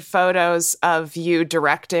good photos of you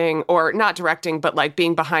directing, or not directing, but like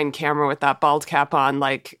being behind camera with that bald cap on,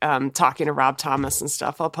 like talking to Rob Thomas and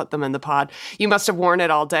stuff. I'll put them in the pod. You must have worn it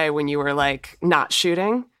all day when you were like not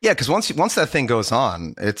shooting. Yeah, because once that thing goes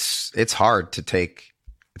on, it's hard to take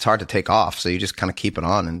off. So you just kind of keep it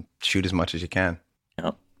on and shoot as much as you can.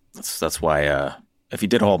 Yep. That's why if you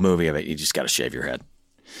did a whole movie of it, you just got to shave your head.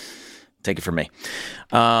 Take it from me.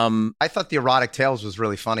 I thought the Erotic Tales was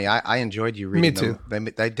really funny. I enjoyed you reading them. Me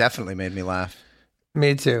too. They definitely made me laugh.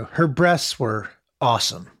 Me too. Her breasts were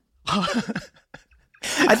awesome. I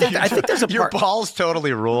think there's a part. Your balls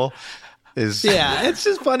totally rule. Yeah, it's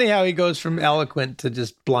just funny how he goes from eloquent to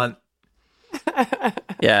just blunt.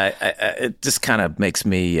 Yeah, it just kind of makes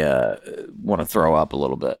me want to throw up a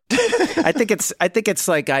little bit. I think it's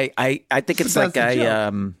like I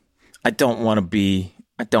don't want to be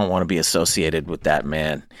associated with that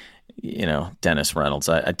man, Dennis Reynolds.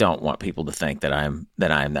 I don't want people to think that I'm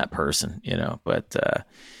that person, but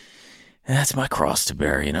that's my cross to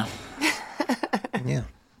bear, Yeah.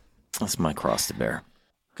 That's my cross to bear.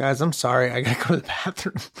 Guys, I'm sorry. I got to go to the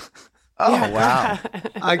bathroom. Oh, wow.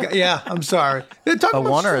 I'm sorry.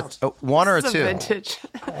 One or It's two? Vintage.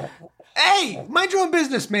 Hey, mind your own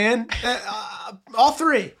business, man. All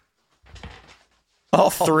three. All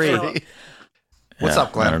three. What's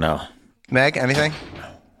up, Glenn? I don't know. Meg, anything?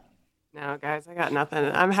 No, guys, I got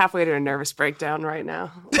nothing. I'm halfway to a nervous breakdown right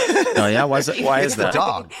now. Oh, yeah? Why is It's that? the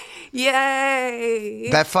dog. Yay!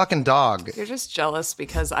 That fucking dog. You're just jealous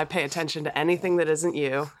because I pay attention to anything that isn't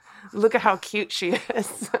you. Look at how cute she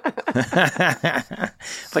is.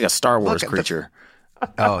 It's like a Star Wars creature.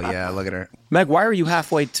 Oh, yeah, look at her. Meg, why are you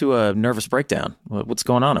halfway to a nervous breakdown? What's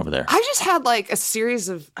going on over there? I just had like a series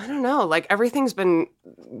of, I don't know, like everything's been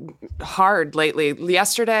hard lately.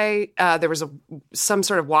 Yesterday, there was some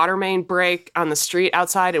sort of water main break on the street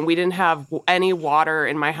outside, and we didn't have any water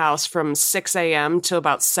in my house from 6 a.m. to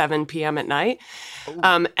about 7 p.m. at night.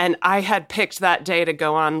 And I had picked that day to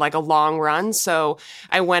go on like a long run. So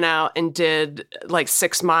I went out and did like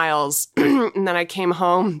 6 miles, and then I came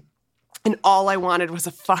home. And all I wanted was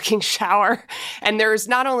a fucking shower. And there's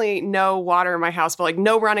not only no water in my house, but like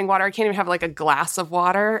no running water. I can't even have like a glass of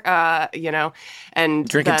water, and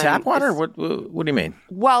drinking tap water? What do you mean?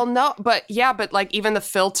 Well, no, but like even the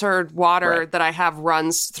filtered water that I have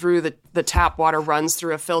runs through the tap water runs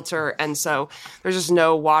through a filter. And so there's just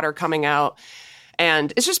no water coming out.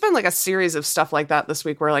 And it's just been like a series of stuff like that this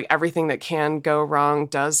week where like everything that can go wrong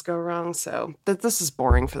does go wrong. So this is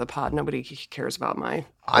boring for the pod. Nobody cares about my...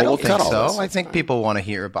 I don't think so. I think people want to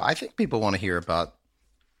hear about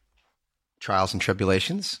trials and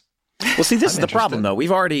tribulations. Well, see, this is the problem, though.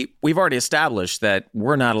 We've already established that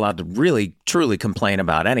we're not allowed to really, truly complain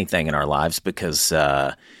about anything in our lives because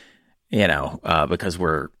we're...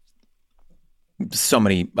 so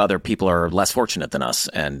many other people are less fortunate than us.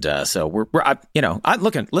 And so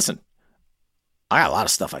listen, I got a lot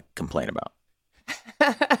of stuff I complain about.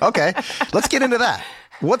 Okay, let's get into that.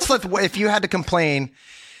 If you had to complain,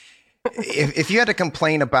 if you had to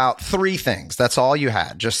complain about 3 things, that's all you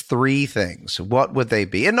had, just 3 things, what would they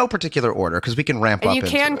be? In no particular order, because we can ramp up. You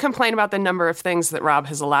can complain about the number of things that Rob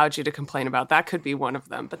has allowed you to complain about. That could be one of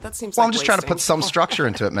them, but that seems. Well, I'm just trying to put some structure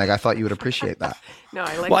into it, Meg. I thought you would appreciate that. No,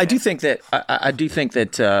 I like. Well, it. I do think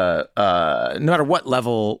that no matter what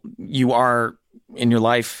level you are in your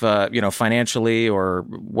life, financially or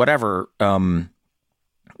whatever.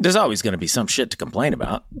 There's always going to be some shit to complain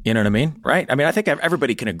about. You know what I mean? Right? I mean, I think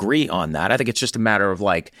everybody can agree on that. I think it's just a matter of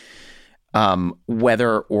like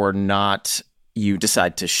whether or not you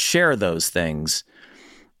decide to share those things,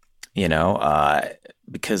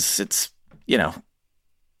 because it's,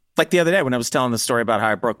 like the other day when I was telling the story about how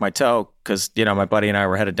I broke my toe because, my buddy and I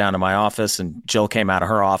were headed down to my office and Jill came out of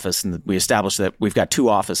her office and we established that we've got 2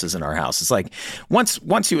 offices in our house. It's like once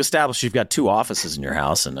you establish you've got 2 offices in your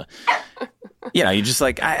house and, you're just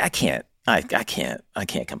like, I can't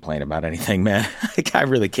complain about anything, man. I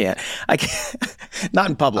really can't. I can't. Not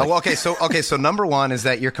in public. So number 1 is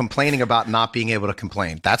that you're complaining about not being able to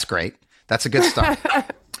complain. That's great. That's a good start.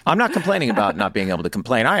 I'm not complaining about not being able to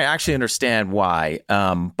complain. I actually understand why.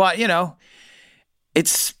 But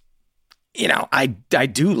it's, I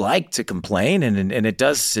do like to complain and it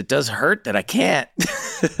does hurt that I can't.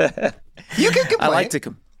 You can complain.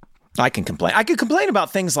 I can complain. I could complain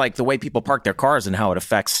about things like the way people park their cars and how it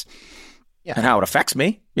affects me. You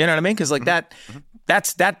know what I mean? Because like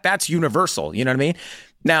that's universal. You know what I mean?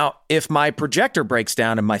 Now, if my projector breaks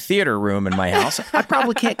down in my theater room in my house, I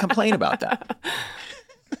probably can't complain about that.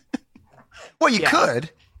 Well, you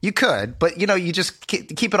could, but you just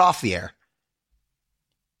keep it off the air.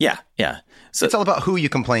 Yeah. So it's all about who you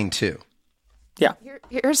complain to. Yeah.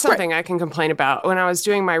 Here's something I can complain about. When I was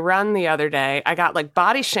doing my run the other day, I got like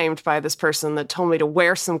body shamed by this person that told me to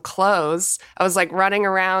wear some clothes. I was like running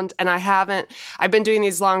around and I've been doing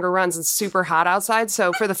these longer runs. It's super hot outside.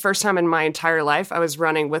 So for the first time in my entire life, I was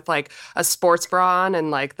running with like a sports bra on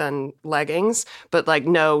and like then leggings, but like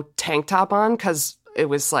no tank top on because it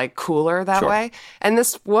was like cooler that way. And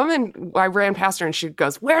this woman, I ran past her and she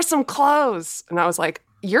goes, "Wear some clothes." And I was like,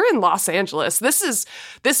 "You're in Los Angeles. This is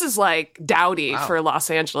like dowdy for Los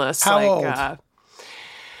Angeles." How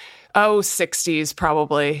old? 60s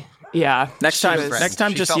probably. Yeah. Next time,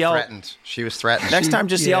 just yell. Threatened. She was threatened. Next time,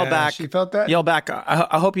 just yell back. She felt that. Yell back.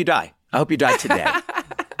 I hope you die. I hope you die today.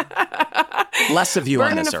 Less of you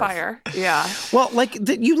burn on in this a earth. fire. Yeah. Well, like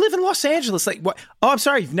you live in Los Angeles. Like what? Oh, I'm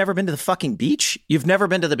sorry. You've never been to the fucking beach? You've never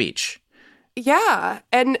been to the beach? Yeah.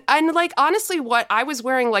 And like, honestly, what I was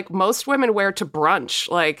wearing, like most women wear to brunch,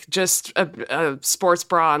 like just a sports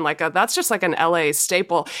bra and that's just like an LA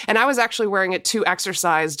staple. And I was actually wearing it to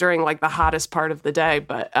exercise during like the hottest part of the day.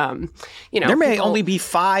 But, there may only be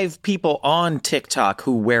 5 people on TikTok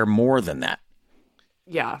who wear more than that.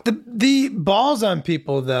 Yeah. The balls on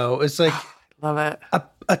people, though, it's like, love it.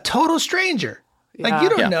 A total stranger. Yeah. Like, you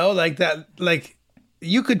don't know, like that, like,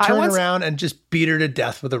 you could turn around and just beat her to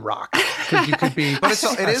death with a rock. Because you could be. But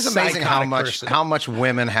it is amazing how much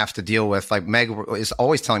women have to deal with. Like Meg is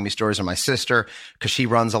always telling me stories, of my sister, because she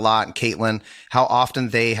runs a lot, and Caitlin, how often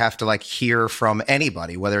they have to like hear from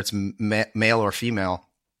anybody, whether it's male or female.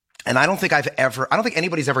 And I don't think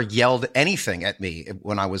anybody's ever yelled anything at me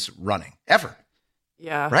when I was running, ever.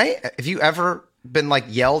 Yeah. Right? Have you ever been like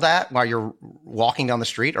yelled at while you're walking down the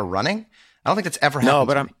street or running? I don't think that's ever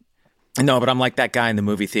happened. No, but I'm like that guy in the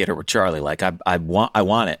movie theater with Charlie. Like I want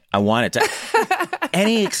it. I want it to.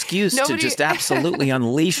 Any excuse to just absolutely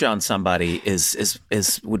unleash on somebody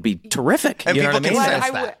would be terrific. And you know people what I can mean?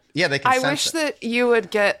 sense that. Yeah, they can sense it. I wish that you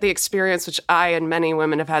would get the experience, which I and many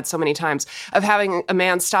women have had so many times, of having a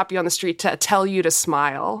man stop you on the street to tell you to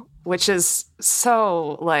smile, which is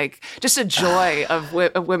so like just a joy of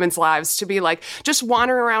women's lives, to be like just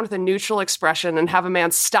wandering around with a neutral expression and have a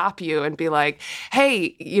man stop you and be like,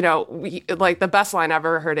 hey, like the best line I've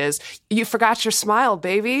ever heard is, you forgot your smile,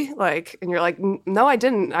 baby. Like, and you're like, no, I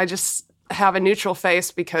didn't. I just have a neutral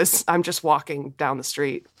face because I'm just walking down the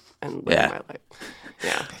street and living my life.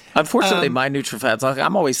 Yeah. Unfortunately, my neutral fats.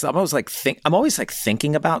 I'm always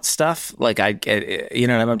thinking about stuff. Like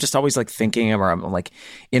I'm just always like thinking, or I'm like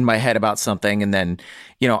in my head about something, and then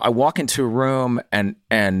I walk into a room and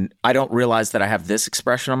I don't realize that I have this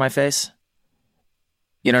expression on my face.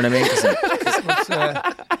 You know what I mean?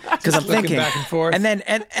 Because I'm thinking back and forth, and then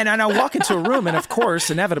and I walk into a room, and of course,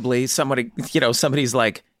 inevitably, somebody's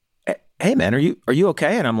like, "Hey, man, are you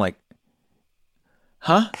okay?" And I'm like,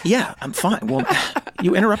 huh? Yeah, I'm fine. Well,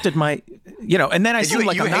 you interrupted my, and then I seem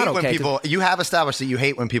like I'm not okay. You have established that you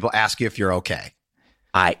hate when people ask you if you're okay.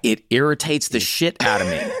 It irritates the shit out of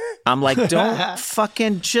me. I'm like, don't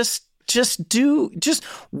fucking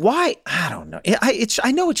why? I don't know.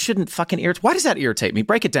 I know it shouldn't fucking irritate. Why does that irritate me?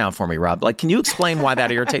 Break it down for me, Rob. Like, can you explain why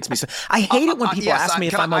that irritates me? I hate it when people ask me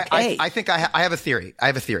if I'm okay. I think I have a theory.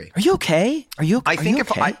 Are you okay? I think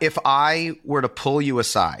if I were to pull you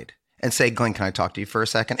aside and say, Glenn, can I talk to you for a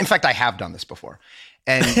second? In fact, I have done this before.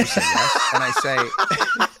 And you say yes.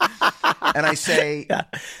 And I say,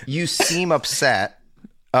 you seem upset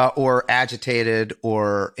or agitated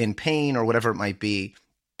or in pain or whatever it might be.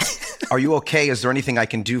 Are you okay? Is there anything I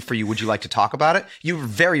can do for you? Would you like to talk about it? You're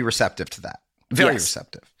very receptive to that. Very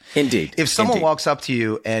receptive. Indeed. If someone walks up to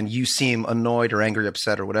you and you seem annoyed or angry,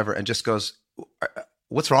 upset or whatever, and just goes,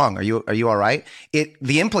 what's wrong? Are you all right?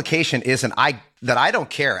 The implication isn't that I don't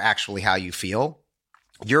care actually how you feel.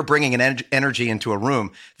 You're bringing an energy into a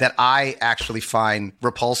room that I actually find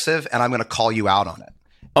repulsive, and I'm going to call you out on it.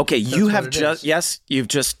 Okay, you've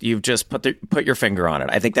just put your finger on it.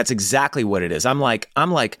 I think that's exactly what it is. I'm like,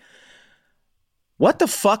 what the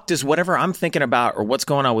fuck does whatever I'm thinking about or what's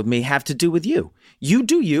going on with me have to do with you? You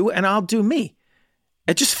do you, and I'll do me.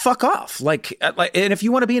 And just fuck off. Like, and if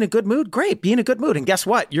you want to be in a good mood, great, be in a good mood. And guess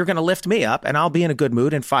what? You're going to lift me up, and I'll be in a good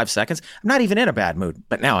mood in 5 seconds. I'm not even in a bad mood,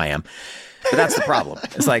 but now I am. But that's the problem.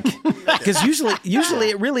 It's like, because usually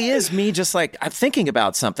it really is me just like, I'm thinking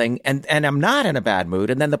about something and I'm not in a bad mood.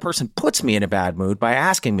 And then the person puts me in a bad mood by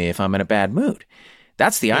asking me if I'm in a bad mood.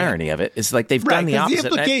 That's the irony of it. It's like they've done the opposite. The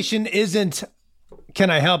implication isn't, can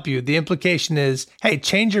I help you? The implication is, hey,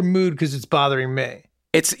 change your mood because it's bothering me.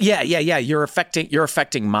 It's yeah. You're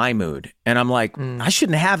affecting my mood. And I'm like, I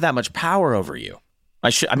shouldn't have that much power over you.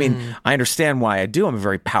 I understand why I do. I'm a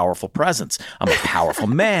very powerful presence. I'm a powerful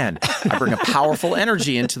man. I bring a powerful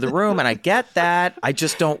energy into the room, and I get that. I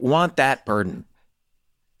just don't want that burden.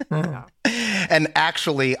 And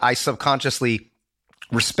actually, I subconsciously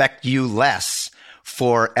respect you less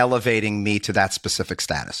for elevating me to that specific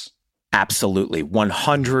status. Absolutely.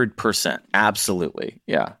 100%. Absolutely.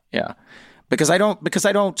 Yeah. Because I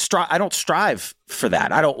don't strive for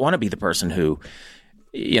that. I don't want to be the person who,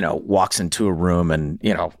 walks into a room and,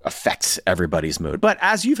 affects everybody's mood. But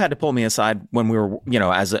as you've had to pull me aside when we were,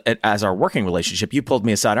 as our working relationship, you pulled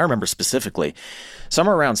me aside. I remember specifically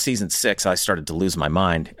somewhere around season 6, I started to lose my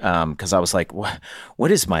mind. Cause I was like,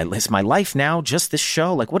 what is my life now? Just this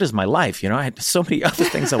show? Like, what is my life? I had so many other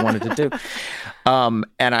things I wanted to do. And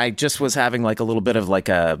I just was having like a little bit of like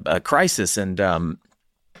a crisis. And,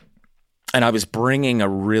 I was bringing a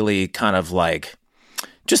really kind of like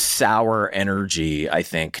just sour energy, I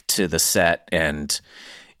think, to the set. And,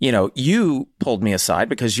 you pulled me aside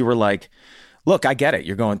because you were like, look, I get it.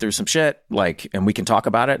 You're going through some shit, like, and we can talk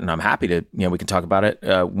about it. And I'm happy to, we can talk about it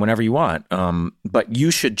whenever you want. But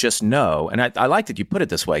you should just know. And I like that you put it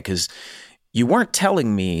this way, because you weren't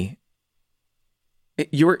telling me.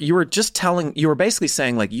 You were basically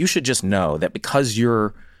saying, like, you should just know that because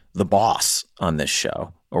you're the boss on this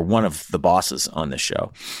show, or one of the bosses on this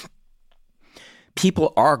show,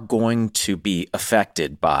 people are going to be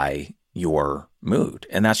affected by your mood.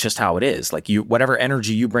 And that's just how it is. Like, whatever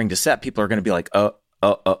energy you bring to set, people are going to be like,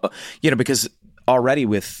 because already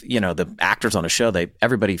with, the actors on a show,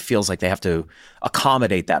 everybody feels like they have to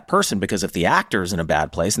accommodate that person, because if the actor's in a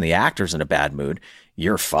bad place and the actor's in a bad mood,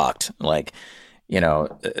 you're fucked. Like,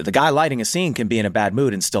 the guy lighting a scene can be in a bad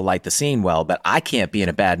mood and still light the scene well, but I can't be in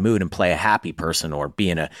a bad mood and play a happy person, or be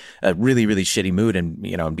in a really, really shitty mood and,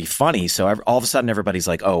 and be funny. So all of a sudden everybody's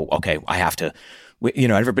like, oh, okay, I have to,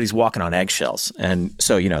 everybody's walking on eggshells. And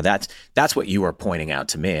so, that's what you were pointing out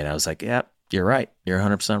to me. And I was like, yeah, you're right. You're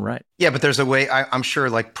 100% right. Yeah, but there's a way, I'm sure,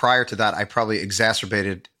 like, prior to that, I probably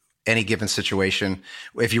exacerbated any given situation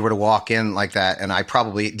if you were to walk in like that. And I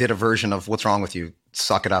probably did a version of what's wrong with you,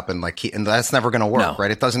 suck it up, and and that's never going to work,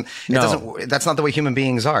 right? It doesn't, that's not the way human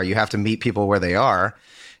beings are. You have to meet people where they are,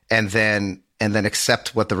 and then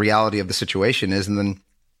accept what the reality of the situation is, and then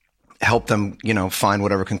help them, find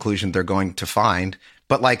whatever conclusion they're going to find.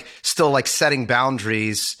 But like, still like setting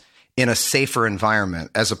boundaries in a safer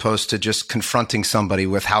environment, as opposed to just confronting somebody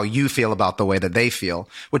with how you feel about the way that they feel,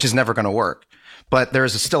 which is never going to work. But there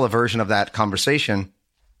is still a version of that conversation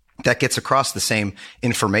that gets across the same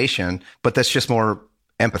information, but that's just more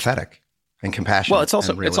empathetic and compassionate. Well, it's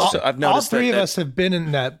also I've noticed all three of us have been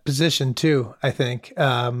in that position too, I think.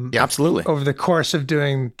 Yeah, absolutely. Over the course of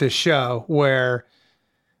doing this show, where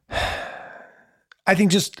I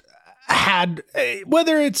think just had,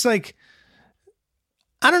 whether it's like,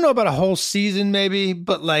 I don't know about a whole season maybe,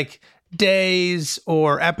 but like days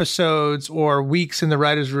or episodes or weeks in the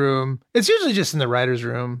writer's room. It's usually just in the writer's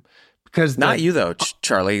room. Because not you though,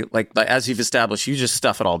 Charlie. Like, as you've established, you just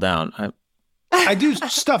stuff it all down. I do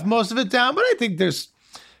stuff most of it down, but I think there's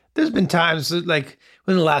been times, like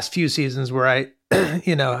in the last few seasons, where I,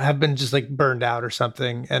 have been just like burned out or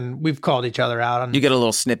something, and we've called each other out on. You get a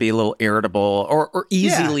little snippy, a little irritable, or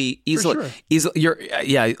easily,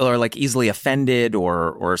 or like easily offended,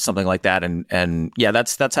 or something like that. And yeah,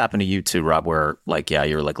 that's happened to you too, Rob. Where like, yeah,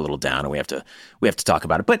 you're like a little down, and we have to talk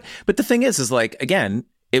about it. But the thing is like, again,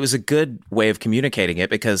 it was a good way of communicating it,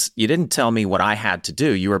 because you didn't tell me what I had to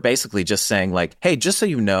do. You were basically just saying like, hey, just so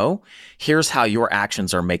you know, here's how your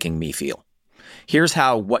actions are making me feel. Here's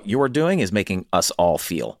how what you're doing is making us all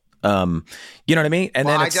feel. You know what I mean? And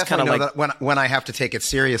then it's kind of like, that when I have to take it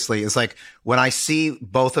seriously is like when I see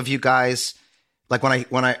both of you guys, like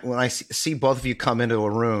when I see both of you come into a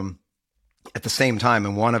room at the same time,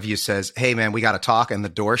 and one of you says, "Hey, man, we got to talk," and the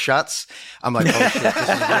door shuts. I'm like, "Oh shit, this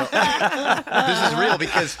is real." This is real,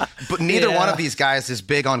 because neither one of these guys is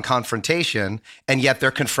big on confrontation, and yet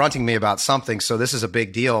they're confronting me about something. So this is a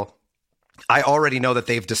big deal. I already know that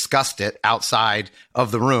they've discussed it outside of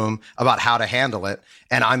the room about how to handle it,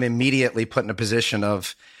 and I'm immediately put in a position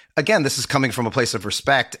of, again, this is coming from a place of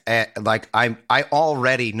respect. Like I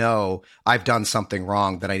already know I've done something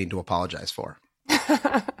wrong that I need to apologize for.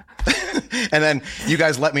 And then you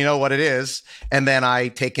guys let me know what it is, and then I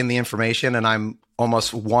take in the information, and I'm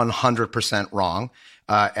almost 100% wrong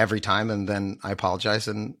every time, and then I apologize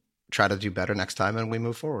and try to do better next time, and we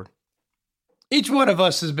move forward. Each one of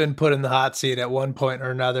us has been put in the hot seat at one point or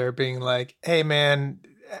another, being like, hey, man,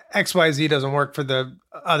 XYZ doesn't work for the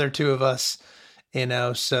other two of us,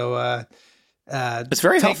 so it's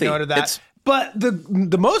very take healthy. Note of that. But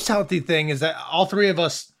the most healthy thing is that all three of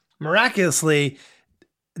us miraculously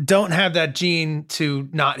don't have that gene to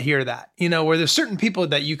not hear that, where there's certain people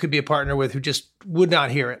that you could be a partner with who just would not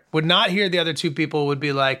hear it, would not hear the other two people, would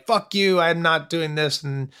be like, fuck you, I'm not doing this,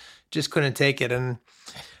 and just couldn't take it. And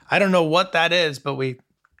I don't know what that is, but we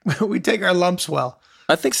take our lumps well.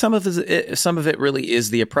 I think some of it really is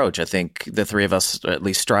the approach. I think the three of us at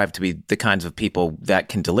least strive to be the kinds of people that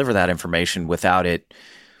can deliver that information without it,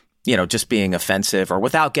 just being offensive, or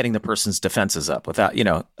without getting the person's defenses up, without,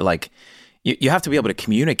 you have to be able to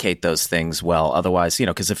communicate those things well. Otherwise,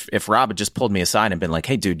 because if Rob had just pulled me aside and been like,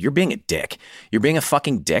 hey, dude, you're being a dick. You're being a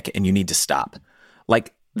fucking dick, and you need to stop.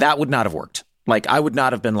 Like, that would not have worked. Like, I would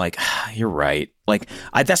not have been like, you're right. Like,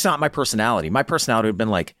 that's not my personality. My personality would have been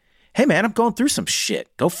like, hey man, I'm going through some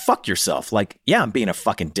shit. Go fuck yourself. Like, yeah, I'm being a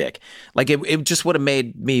fucking dick. Like it just would have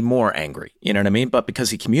made me more angry. You know what I mean? But because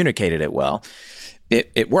he communicated it well,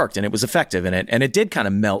 it worked and it was effective. And it did kind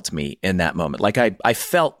of melt me in that moment. Like I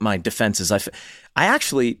felt my defenses. I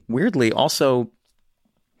actually weirdly also,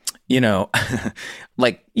 in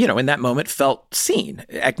that moment felt seen,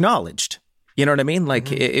 acknowledged. You know what I mean?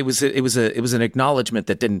 Like it was an acknowledgement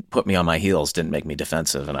that didn't put me on my heels, didn't make me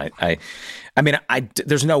defensive. And I mean,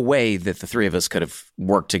 there's no way that the three of us could have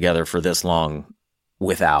worked together for this long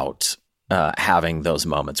without having those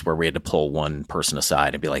moments where we had to pull one person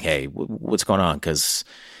aside and be like, hey, what's going on? Because,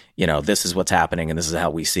 this is what's happening and this is how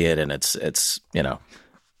we see it. And it's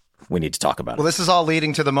we need to talk about it. Well, this is all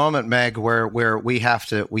leading to the moment, Meg, where we have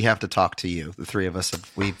to talk to you. The three of us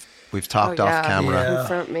we've talked off camera.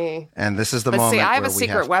 Confront me. And this is the but moment. See, I have where a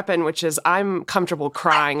secret weapon, which is I'm comfortable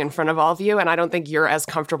crying in front of all of you, and I don't think you're as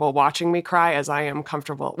comfortable watching me cry as I am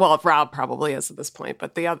comfortable. Well, Rob probably is at this point,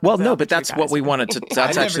 but the other. Well, no, but that's what we wanted to.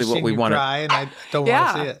 That's actually what we wanted. Cry, and I don't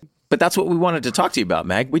want to see it. But that's what we wanted to talk to you about,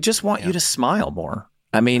 Meg. We just want you to smile more.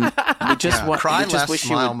 I mean, we just want cry we just less, wish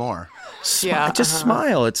smile you would more. Just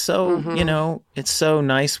smile. It's so it's so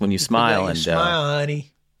nice when you smile and smile,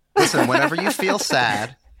 honey. Listen, whenever you feel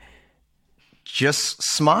sad, just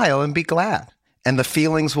smile and be glad, and the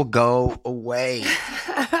feelings will go away.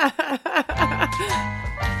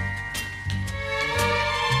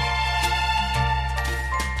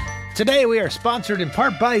 Today we are sponsored in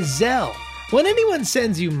part by Zelle. When anyone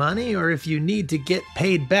sends you money or if you need to get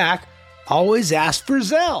paid back, always ask for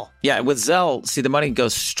Zelle. Yeah, with Zelle, see, the money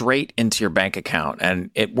goes straight into your bank account, and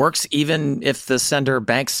it works even if the sender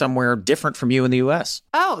banks somewhere different from you in the U.S.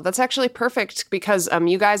 Oh, that's actually perfect because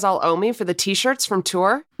you guys all owe me for the T-shirts from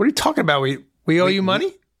tour. What are you talking about? We owe you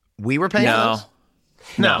money? We were paying those?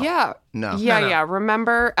 No. Yeah. No. Yeah.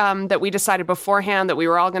 Remember that we decided beforehand that we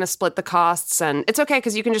were all going to split the costs, and it's okay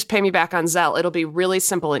because you can just pay me back on Zelle. It'll be really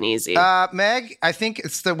simple and easy. Meg, I think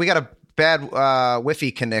it's we got a bad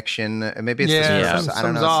Wi-Fi connection. Maybe it's I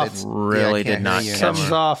don't know. Off. Really did not.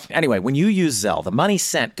 Something's off. Anyway, when you use Zelle, the money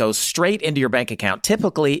sent goes straight into your bank account,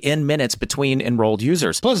 typically in minutes between enrolled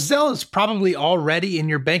users. Plus, Zelle is probably already in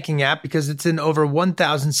your banking app because it's in over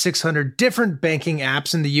 1,600 different banking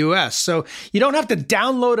apps in the U.S. So you don't have to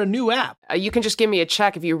download a new app. You can just give me a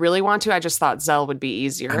check if you really want to. I just thought Zelle would be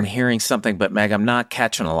easier. I'm hearing something, but Meg, I'm not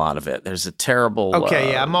catching a lot of it. There's a terrible...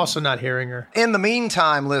 Okay, I'm also not hearing her. In the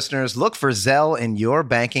meantime, listeners, look for Zelle in your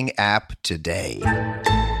banking app today.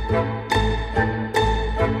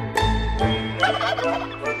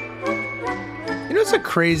 What's a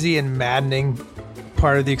crazy and maddening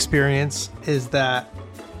part of the experience is that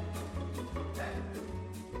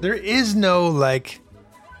there is no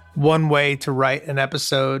one way to write an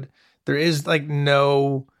episode. There is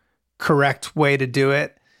no correct way to do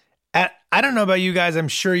it. And I don't know about you guys. I'm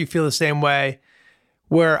sure you feel the same way,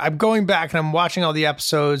 where I'm going back and I'm watching all the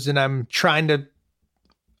episodes and I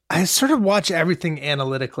sort of watch everything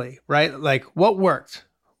analytically, right? Like what worked?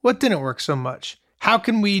 What didn't work so much? How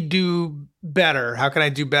can we do better? How can I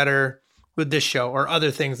do better with this show or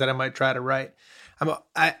other things that I might try to write?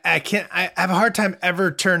 I have a hard time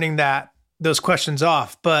ever turning those questions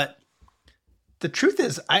off. But the truth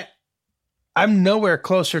is, I'm nowhere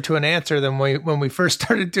closer to an answer than when we first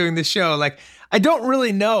started doing the show. I don't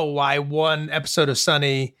really know why one episode of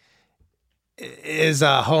Sunny is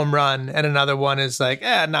a home run and another one is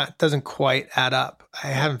doesn't quite add up. I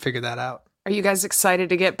haven't figured that out. Are you guys excited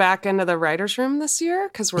to get back into the writer's room this year?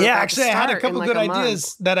 Because I had a couple good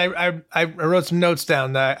ideas that I wrote some notes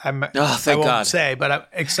down that I won't say, but I'm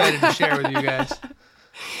excited to share with you guys.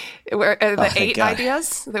 The 8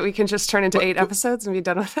 ideas that we can just turn into 8 episodes and be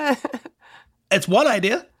done with it. It's one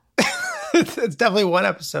idea. It's definitely one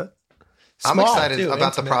episode. I'm excited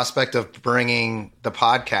about the prospect of bringing the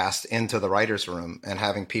podcast into the writer's room and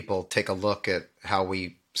having people take a look at how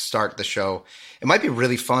we start the show. It might be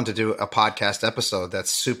really fun to do a podcast episode that's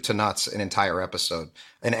soup to nuts, an entire episode,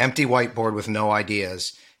 an empty whiteboard with no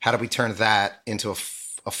ideas. How do we turn that into a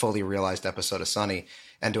fully realized episode of Sunny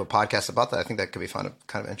and do a podcast about that? I think that could be fun,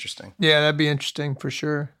 kind of interesting. Yeah, that'd be interesting for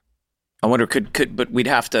sure. I wonder, but we'd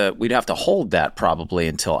have to hold that probably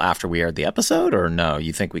until after we aired the episode, or no?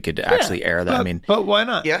 You think we could actually air that? But why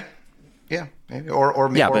not? Yeah, maybe, or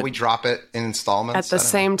we drop it in installments at the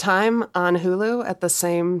same time on Hulu at the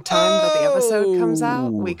same time that the episode comes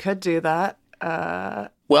out. We could do that.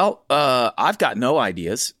 Well, I've got no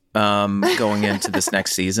ideas going into this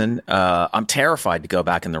next season. I'm terrified to go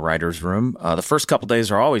back in the writer's room. The first couple days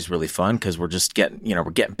are always really fun because we're just getting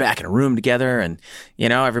back in a room together, and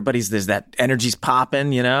there's that energy's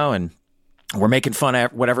popping, and we're making fun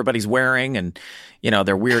of what everybody's wearing and,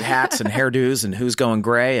 their weird hats and hairdos and who's going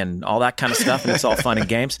gray and all that kind of stuff. And it's all fun and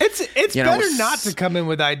games. It's better not to come in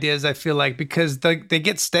with ideas, I feel like, because they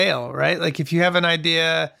get stale, right? Like if you have an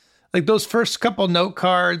idea, like those first couple note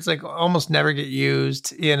cards, like almost never get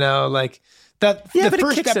used, like that. Yeah, the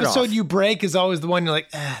first episode you break is always the one you're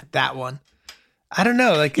like, that one. I don't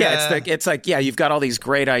know. Like, it's like, you've got all these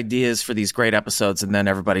great ideas for these great episodes. And then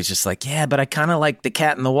everybody's just like, yeah, but I kind of like the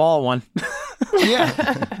cat in the wall one.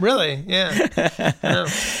 Yeah, really. Yeah.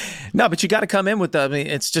 No, but you got to come in with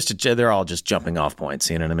it's just, they're all just jumping off points.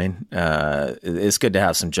 You know what I mean? It's good to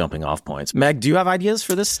have some jumping off points. Meg, do you have ideas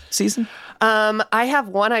for this season? I have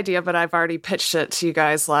one idea, but I've already pitched it to you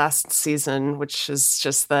guys last season, which is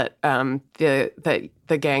just that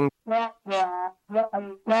the gang.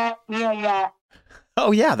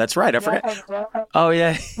 Oh, yeah, that's right. I forgot. Oh,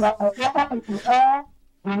 yeah.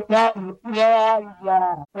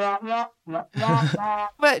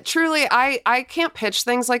 But truly, I can't pitch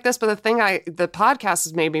things like this. But the thing the podcast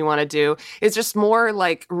has made me want to do is just more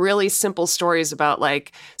like really simple stories about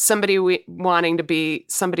like somebody wanting to be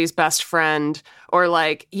somebody's best friend, or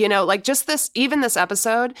like, like just this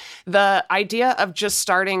episode, the idea of just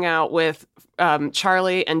starting out with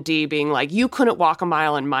Charlie and Dee being like, you couldn't walk a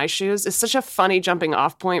mile in my shoes is such a funny jumping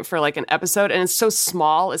off point for like an episode. And it's so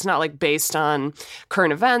small. It's not like based on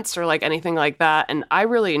current events or like anything like that. And I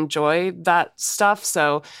really enjoy that stuff.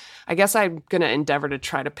 So I guess I'm going to endeavor to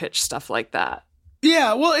try to pitch stuff like that.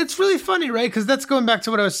 Yeah. Well, it's really funny, right? Because that's going back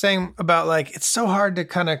to what I was saying about like, it's so hard to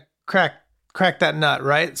kind of crack that nut,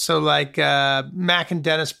 right? So like Mac and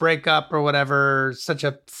Dennis break up or whatever. Such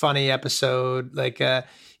a funny episode. Like,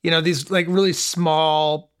 these like really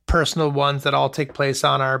small personal ones that all take place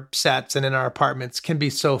on our sets and in our apartments can be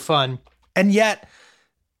so fun. And yet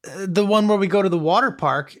the one where we go to the water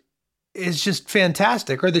park is just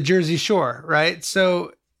fantastic, or the Jersey Shore, right?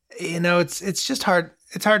 So, it's just hard.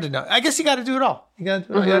 It's hard to know. I guess you got to do it all. You got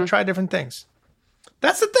to try different things.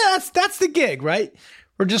 That's the gig, right?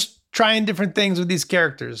 We're just trying different things with these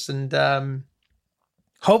characters, and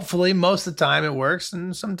hopefully most of the time it works,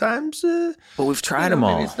 and sometimes but we've tried them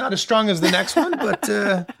all. Maybe it's not as strong as the next one, but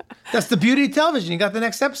that's the beauty of television. You got the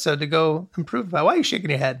next episode to go improve about. Why are you shaking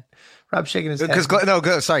your head? Rob's shaking his head.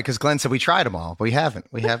 Because Glenn said we tried them all, but we haven't.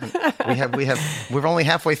 We're only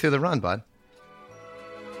halfway through the run, bud.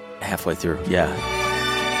 Halfway through, yeah.